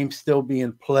the game's still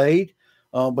being played.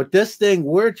 But this thing,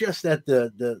 we're just at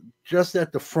the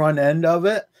front end of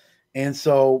it, and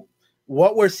so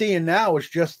what we're seeing now is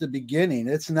just the beginning.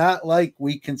 It's not like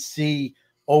we can see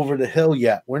over the hill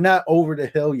yet. We're not over the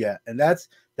hill yet, and that's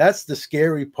the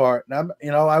scary part.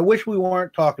 And I wish we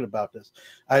weren't talking about this.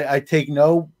 I take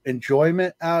no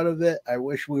enjoyment out of it. I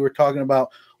wish we were talking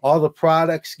about all the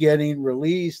products getting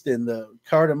released and the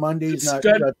Carter Mondays not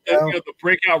shut down. The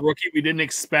breakout rookie we didn't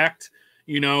expect,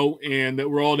 and that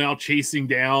we're all now chasing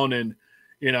down, and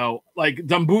like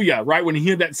Dumbuya, right when he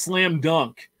had that slam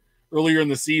dunk earlier in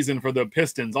the season for the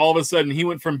Pistons, all of a sudden he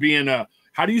went from being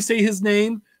how do you say his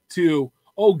name to,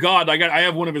 oh God, I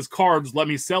have one of his cards. Let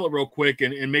me sell it real quick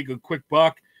and make a quick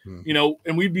buck.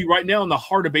 And we'd be right now in the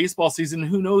heart of baseball season.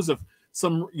 Who knows if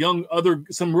some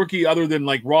rookie other than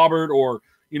like Robert or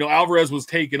Alvarez was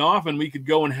taken off, and we could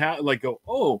go and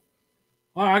oh,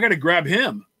 I got to grab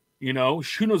him. Who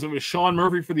knows if it was Sean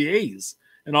Murphy for the A's,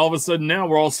 and all of a sudden now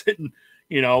we're all sitting,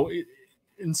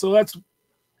 and so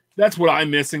that's what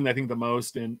I'm missing, I think, the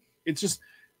most. And it's just,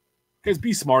 guys,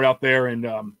 be smart out there, and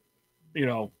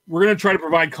we're going to try to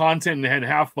provide content and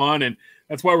have fun, and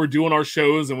that's why we're doing our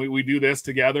shows, and we do this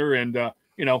together, and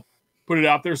put it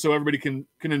out there so everybody can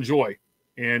enjoy.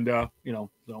 And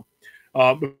so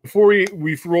before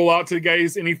we roll out to the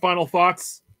guys, any final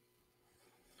thoughts?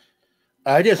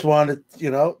 I just wanted,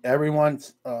 everyone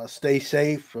stay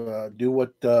safe, do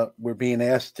what we're being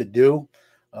asked to do.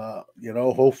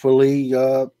 Hopefully,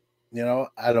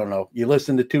 I don't know. You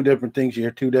listen to 2 different things, you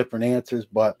hear 2 different answers,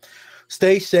 but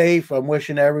stay safe. I'm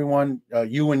wishing everyone,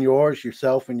 you and yours,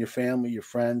 yourself and your family, your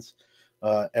friends,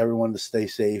 everyone to stay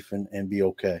safe and be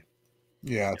okay.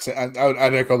 Yeah,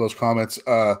 I'd echo those comments.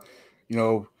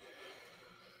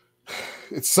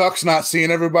 It sucks not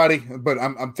seeing everybody, but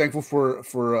I'm thankful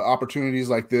for opportunities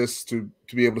like this to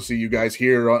be able to see you guys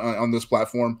here on this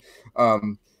platform.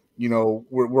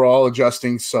 We're all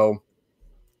adjusting, so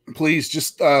please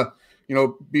just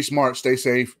be smart, stay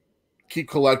safe, keep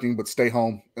collecting, but stay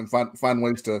home and find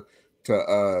ways to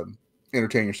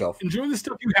entertain yourself. Enjoy the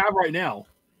stuff you have right now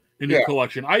in your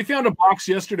collection. I found a box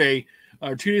yesterday,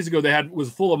 2 days ago, that was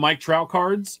full of Mike Trout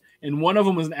cards, and one of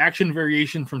them was an action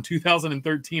variation from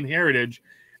 2013 Heritage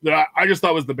that I just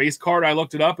thought was the base card. I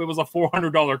looked it up; it was a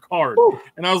 $400 card,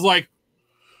 and I was like,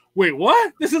 wait,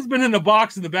 what? This has been in a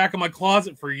box in the back of my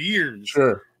closet for years.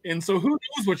 Sure. And so who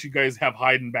knows what you guys have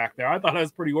hiding back there? I thought I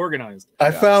was pretty organized. I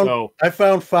found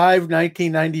 5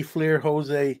 1990 Fleer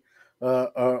Jose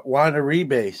Juan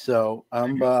Uribe. So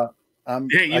I'm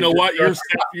hey, you know what?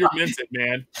 You're minted,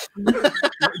 man.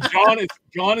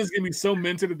 John is gonna be so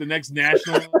minted at the next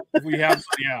national if we have.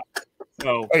 Yeah.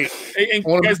 So hey, and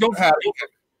you guys don't.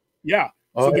 Yeah.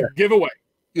 So the giveaway.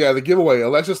 Yeah, the giveaway.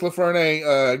 Alexis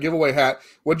Lafrene giveaway hat.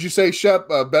 What did you say, Shep?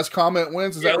 Best comment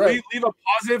wins. Is that right? Leave a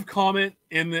positive comment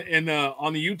on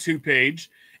the YouTube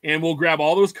page, and we'll grab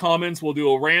all those comments. We'll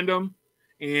do a random,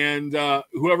 and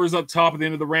whoever's up top at the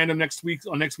end of the random next week's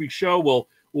show will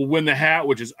win the hat,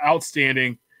 which is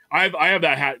outstanding. I have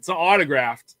that hat. It's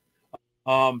autographed.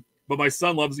 But my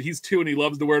son loves it. He's 2 and he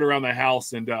loves to wear it around the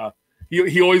house, and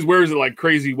he always wears it like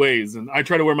crazy ways. And I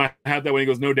try to wear my hat that way. He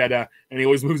goes, "No, Dada," and he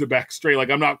always moves it back straight. Like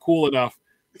I'm not cool enough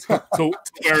to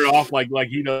wear it off like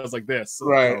he does like this. So,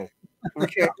 right. We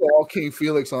can't go all King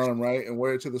Felix on him, right? And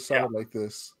wear it to the side like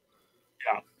this.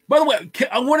 Yeah. By the way,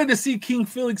 I wanted to see King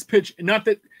Felix pitch. Not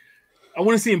that I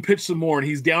want to see him pitch some more, and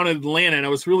he's down in Atlanta. And I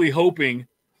was really hoping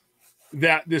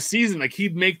that this season, like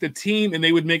he'd make the team and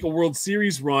they would make a World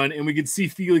Series run, and we could see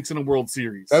Felix in a World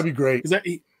Series. That'd be great. Because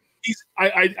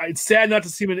it's sad not to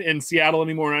see him in Seattle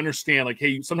anymore. And I understand, like,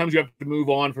 hey, sometimes you have to move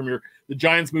on from the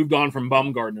Giants moved on from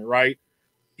Bumgarner, right?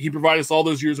 He provided us all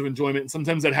those years of enjoyment, and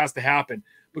sometimes that has to happen.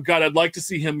 But God, I'd like to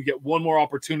see him get one more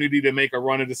opportunity to make a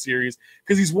run at a series,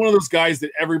 because he's one of those guys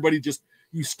that everybody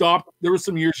you stopped. There were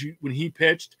some years when he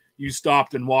pitched, you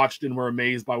stopped and watched and were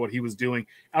amazed by what he was doing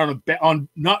on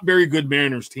not very good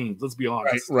Mariners teams. Let's be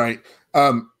honest. Right.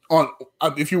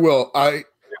 If you will, I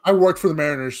worked for the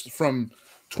Mariners from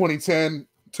 2010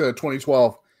 to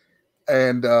 2012,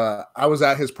 and I was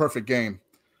at his perfect game.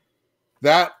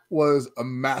 That was a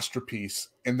masterpiece,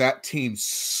 and that team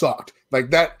sucked. Like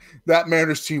that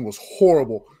Mariners team was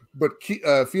horrible. But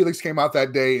Felix came out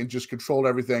that day and just controlled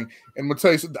everything. And I'm gonna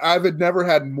tell you, I've never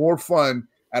had more fun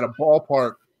at a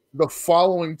ballpark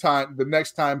the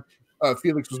next time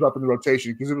Felix was up in the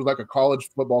rotation, because it was like a college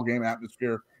football game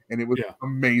atmosphere, and it was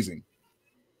amazing.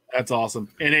 That's awesome.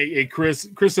 And hey, Chris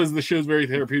says the show's very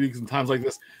therapeutic in times like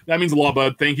this. That means a lot,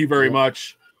 bud. Thank you very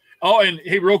much. Oh, and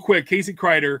hey, real quick, Casey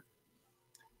Kreider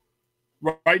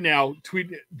right now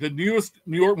tweet the newest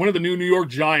one of the new New York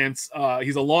Giants.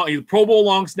 He's a Pro Bowl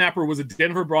long snapper, was a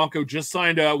Denver Bronco, just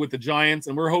signed with the Giants,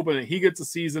 and we're hoping that he gets a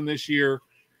season this year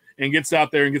and gets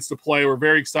out there and gets to play. We're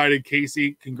very excited,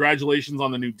 Casey. Congratulations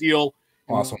on the new deal.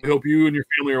 Awesome. We hope you and your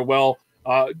family are well.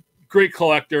 Great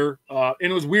collector. And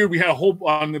it was weird. We had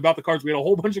about the cards. We had a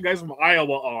whole bunch of guys from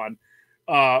Iowa on,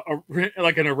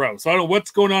 like in a row. So I don't know what's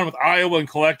going on with Iowa and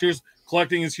collectors.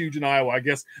 Collecting is huge in Iowa, I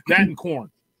guess. That and corn.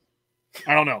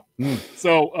 I don't know.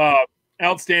 So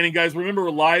outstanding, guys. Remember, we're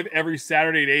live every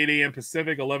Saturday at 8 a.m.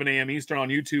 Pacific, 11 a.m. Eastern on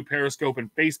YouTube, Periscope, and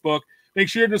Facebook. Make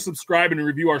sure to subscribe and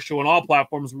review our show on all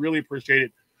platforms. We really appreciate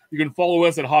it. You can follow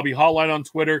us at Hobby Hotline on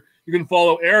Twitter. You can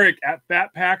follow Eric at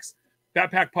Fat Pack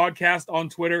Podcast on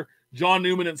Twitter. John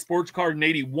Newman at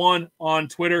SportsCard81 on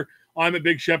Twitter. I'm at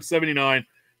Big Shep 79.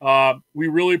 We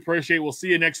really appreciate it. We'll see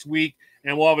you next week,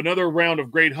 and we'll have another round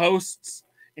of great hosts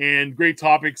and great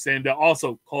topics, and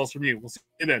also calls from you. We'll see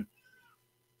you then.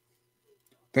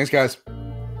 Thanks, guys.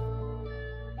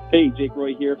 Hey, Jake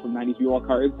Roy here from 90s View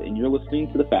Cards, and you're listening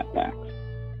to the Fat Packs.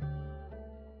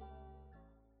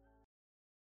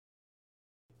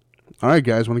 All right,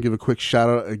 guys, want to give a quick shout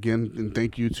out again and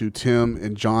thank you to Tim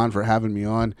and John for having me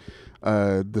on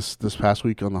this past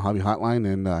week on the Hobby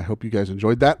Hotline, and I hope you guys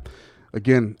enjoyed that.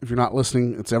 Again, if you're not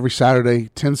listening, it's every Saturday,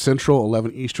 10 Central,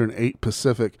 11 Eastern, 8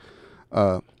 Pacific.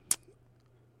 Go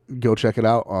check it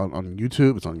out on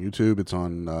YouTube. It's on YouTube. It's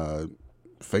on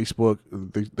Facebook.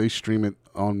 They stream it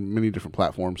on many different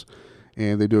platforms,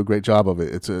 and they do a great job of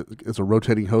it. It's a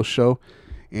rotating host show,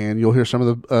 and you'll hear some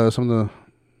of the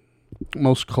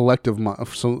most collective,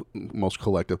 some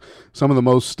of the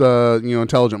most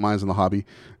intelligent minds in the hobby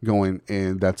going,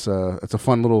 and that's a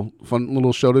fun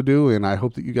little show to do, and I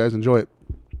hope that you guys enjoy it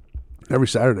every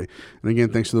Saturday. And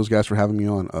again, thanks to those guys for having me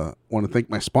on. I want to thank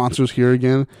my sponsors here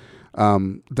again: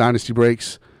 Dynasty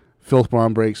Breaks, Filth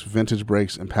Braun Breaks, Vintage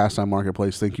Breaks, and Pastime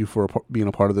Marketplace. Thank you for being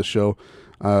a part of this show.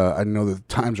 I know that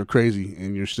times are crazy,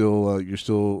 and you're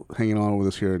still hanging on with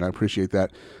us here, and I appreciate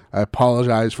that. I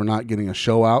apologize for not getting a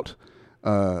show out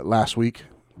last week.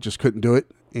 Just couldn't do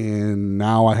it, and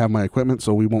now I have my equipment,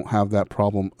 so we won't have that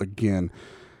problem again.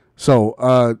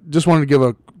 So just wanted to give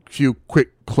a few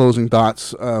quick closing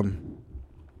thoughts.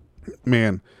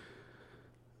 Man,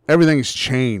 everything's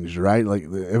changed, right? Like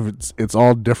it's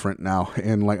all different now.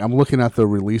 And like I'm looking at the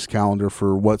release calendar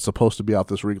for what's supposed to be out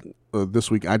this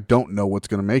week. I don't know what's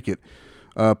going to make it.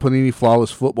 Panini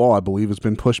Flawless Football, I believe, has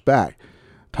been pushed back.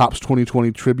 Topps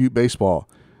 2020 Tribute Baseball,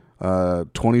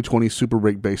 2020 Super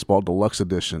Break Baseball Deluxe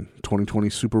Edition, 2020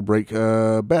 Super Break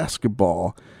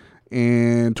Basketball,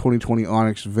 and 2020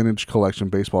 Onyx Vintage Collection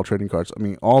Baseball Trading Cards. I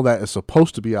mean, all that is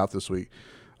supposed to be out this week.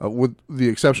 With the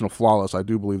exception of Flawless, I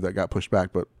do believe that got pushed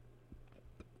back, but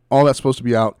all that's supposed to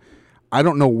be out. I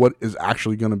don't know what is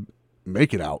actually going to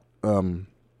make it out.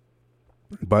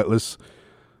 But let's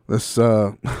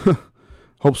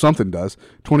hope something does.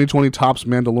 2020 Topps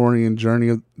Mandalorian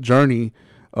Journey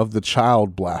of the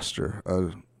Child Blaster.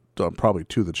 Probably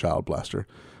to the Child Blaster.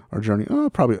 Or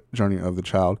probably Journey of the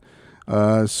Child.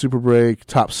 Super Break,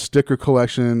 Topps Sticker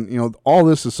Collection. You know, all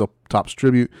this is a Topps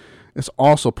Tribute. It's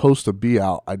all supposed to be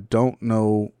out. I don't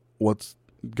know what's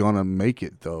going to make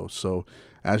it, though. So,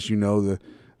 as you know,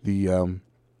 the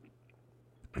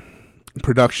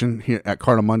production here at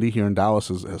Cartamundi here in Dallas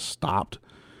has stopped.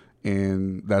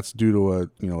 And that's due to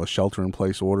a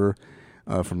shelter-in-place order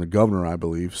from the governor, I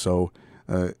believe. So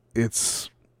it's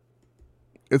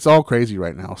all crazy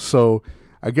right now. So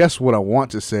I guess what I want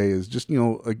to say is just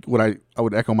what I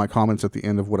would echo my comments at the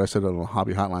end of what I said on the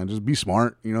Hobby Hotline. Just be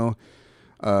smart.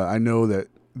 I know that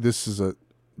this is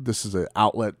an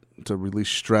outlet to release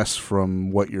stress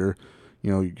from what your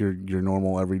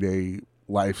normal everyday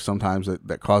life sometimes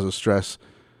that causes stress.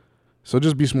 So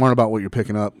just be smart about what you're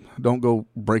picking up. Don't go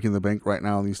breaking the bank right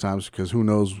now in these times, because who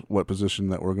knows what position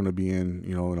that we're going to be in,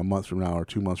 in a month from now or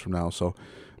 2 months from now. So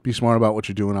be smart about what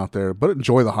you're doing out there, but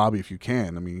enjoy the hobby if you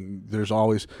can. I mean, there's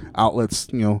always outlets,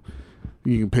 you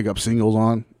can pick up singles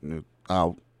on.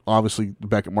 Obviously, the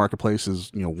Beckett Marketplace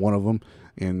is, one of them.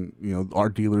 And, our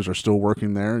dealers are still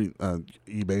working there.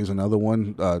 eBay's another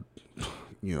one.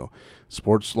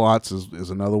 Sports Slots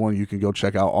is another one. You can go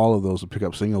check out all of those and pick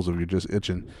up singles if you're just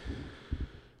itching.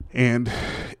 And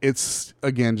it's,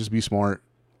 again, just be smart.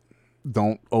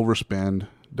 Don't overspend.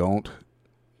 Don't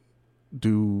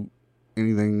do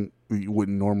anything that you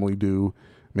wouldn't normally do.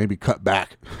 Maybe cut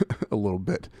back a little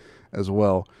bit as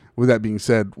well. With that being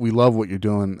said, we love what you're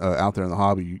doing out there in the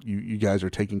hobby. You guys are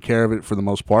taking care of it for the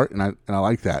most part, and I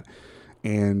like that.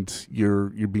 And you're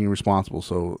being responsible.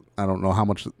 So I don't know how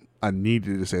much I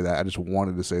needed to say that. I just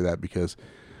wanted to say that because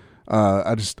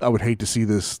I would hate to see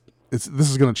this. This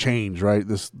is going to change, right?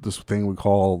 This thing we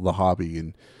call the hobby,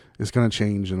 and it's going to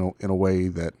change in a way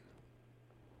that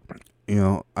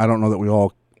I don't know that we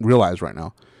all realize right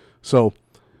now. So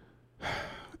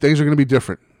things are going to be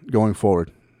different going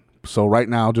forward. So right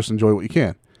now, just enjoy what you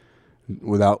can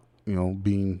without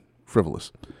being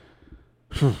frivolous.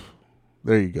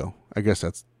 There you go. I guess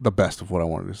that's the best of what I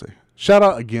wanted to say. Shout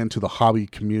out again to the hobby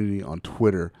community on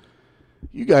Twitter.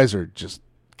 You guys are just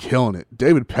killing it.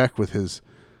 David Peck with his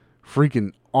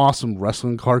freaking awesome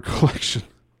wrestling card collection.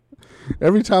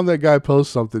 Every time that guy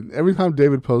posts something, every time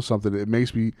David posts something, it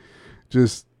makes me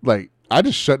just like, I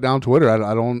just shut down Twitter.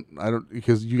 I don't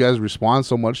because you guys respond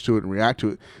so much to it and react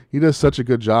to it. He does such a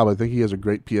good job. I think he has a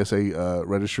great PSA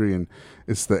registry, and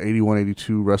it's the 81,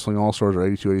 82 Wrestling All Stars or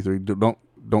 82, 83.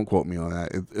 Don't quote me on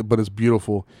that. But it's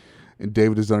beautiful, and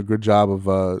David has done a good job of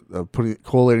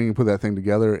collating and put that thing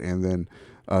together, and then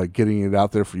getting it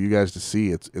out there for you guys to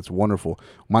see. It's wonderful.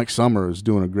 Mike Summer is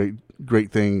doing a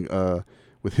great thing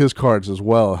with his cards as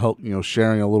well.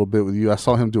 Sharing a little bit with you. I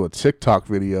saw him do a TikTok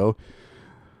video.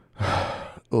 A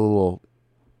little,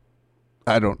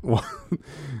 I don't.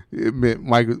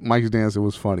 Mike's dance, it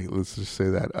was funny. Let's just say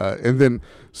that. And then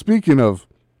speaking of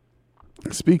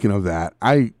that,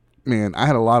 I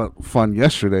had a lot of fun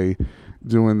yesterday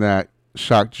doing that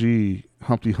Shock G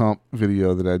Humpty Hump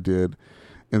video that I did,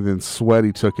 and then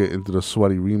Sweaty took it into the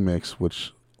Sweaty remix,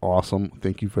 which awesome.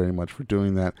 Thank you very much for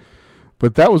doing that.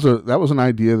 But that was an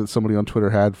idea that somebody on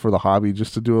Twitter had for the hobby,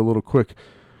 just to do a little quick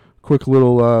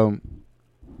little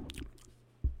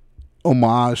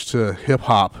homage to hip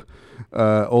hop,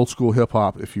 old school hip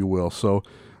hop, if you will. So,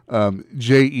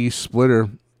 J.E. Splitter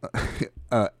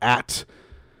at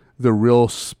the Real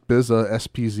Spizza,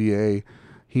 SPZA,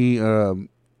 he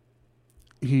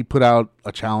put out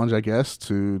a challenge, I guess,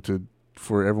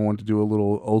 for everyone to do a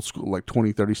little old school, like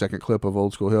 20, 30-second clip of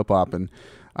old school hip hop, and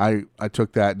I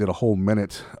took that, did a whole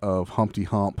minute of Humpty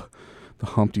Hump, the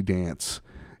Humpty Dance,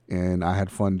 and I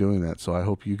had fun doing that. So I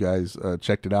hope you guys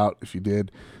checked it out. If you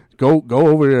did, Go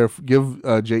over there, give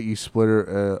J.E.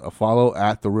 Splitter a follow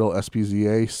at the Real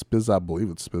SPZA, Spizza, I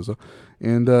believe it's Spizza,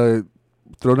 and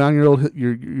throw down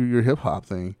your hip hop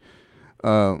thing,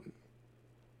 and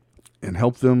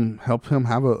help him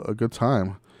have a good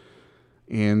time.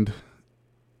 And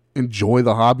enjoy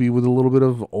the hobby with a little bit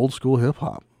of old school hip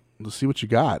hop. Let's see what you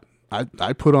got. I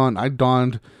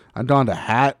donned a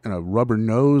hat and a rubber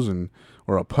nose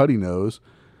or a putty nose,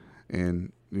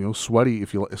 and Sweaty,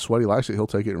 if Sweaty likes it, he'll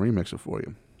take it and remix it for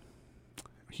you.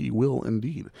 He will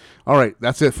indeed. All right,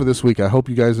 that's it for this week. I hope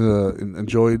you guys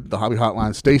enjoyed the Hobby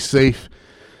Hotline. Stay safe.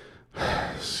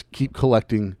 Keep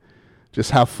collecting.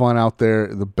 Just have fun out there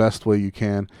the best way you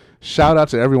can. Shout out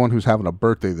to everyone who's having a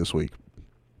birthday this week.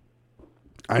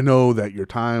 I know that your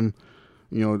time,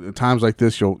 at times like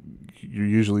this, you're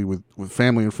usually with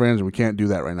family and friends, and we can't do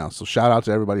that right now. So shout out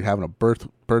to everybody having a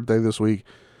birthday this week.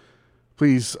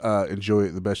 Please enjoy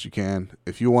it the best you can.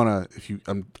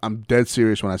 I'm dead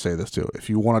serious when I say this too. If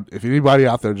anybody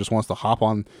out there just wants to hop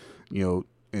on,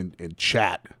 and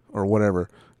chat or whatever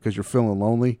because you're feeling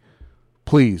lonely,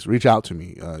 please reach out to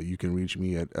me. You can reach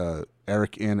me at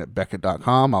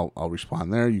eric@beckett.com. I'll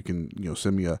respond there. You can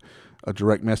send me a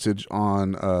direct message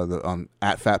on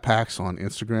at FatPacks on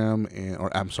Instagram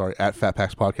at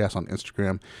FatPacks Podcast on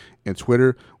Instagram and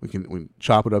Twitter. We can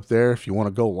chop it up there. If you want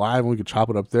to go live, we can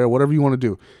chop it up there. Whatever you want to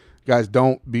do, guys.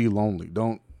 Don't be lonely.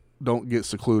 Don't get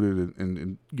secluded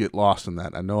and get lost in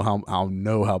that. I know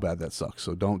how bad that sucks.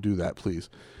 So don't do that, please.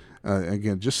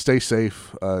 Again, just stay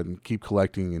safe and keep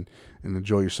collecting and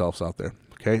enjoy yourselves out there.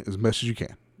 Okay, as best as you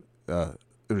can, as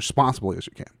responsibly as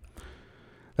you can.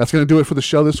 That's going to do it for the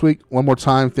show this week. One more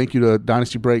time, thank you to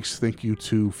Dynasty Breaks. Thank you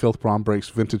to Filth Brawn Breaks,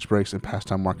 Vintage Breaks, and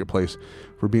Pastime Marketplace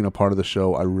for being a part of the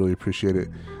show. I really appreciate it.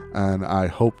 And I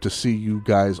hope to see you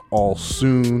guys all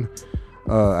soon.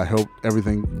 I hope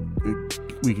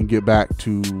we can get back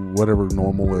to whatever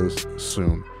normal is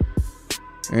soon.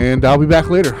 And I'll be back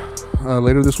later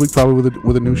this week, probably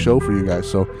with a new show for you guys.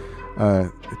 So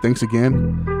thanks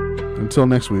again. Until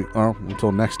next week, or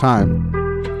until next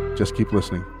time, just keep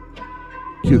listening.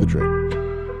 Cue the trick.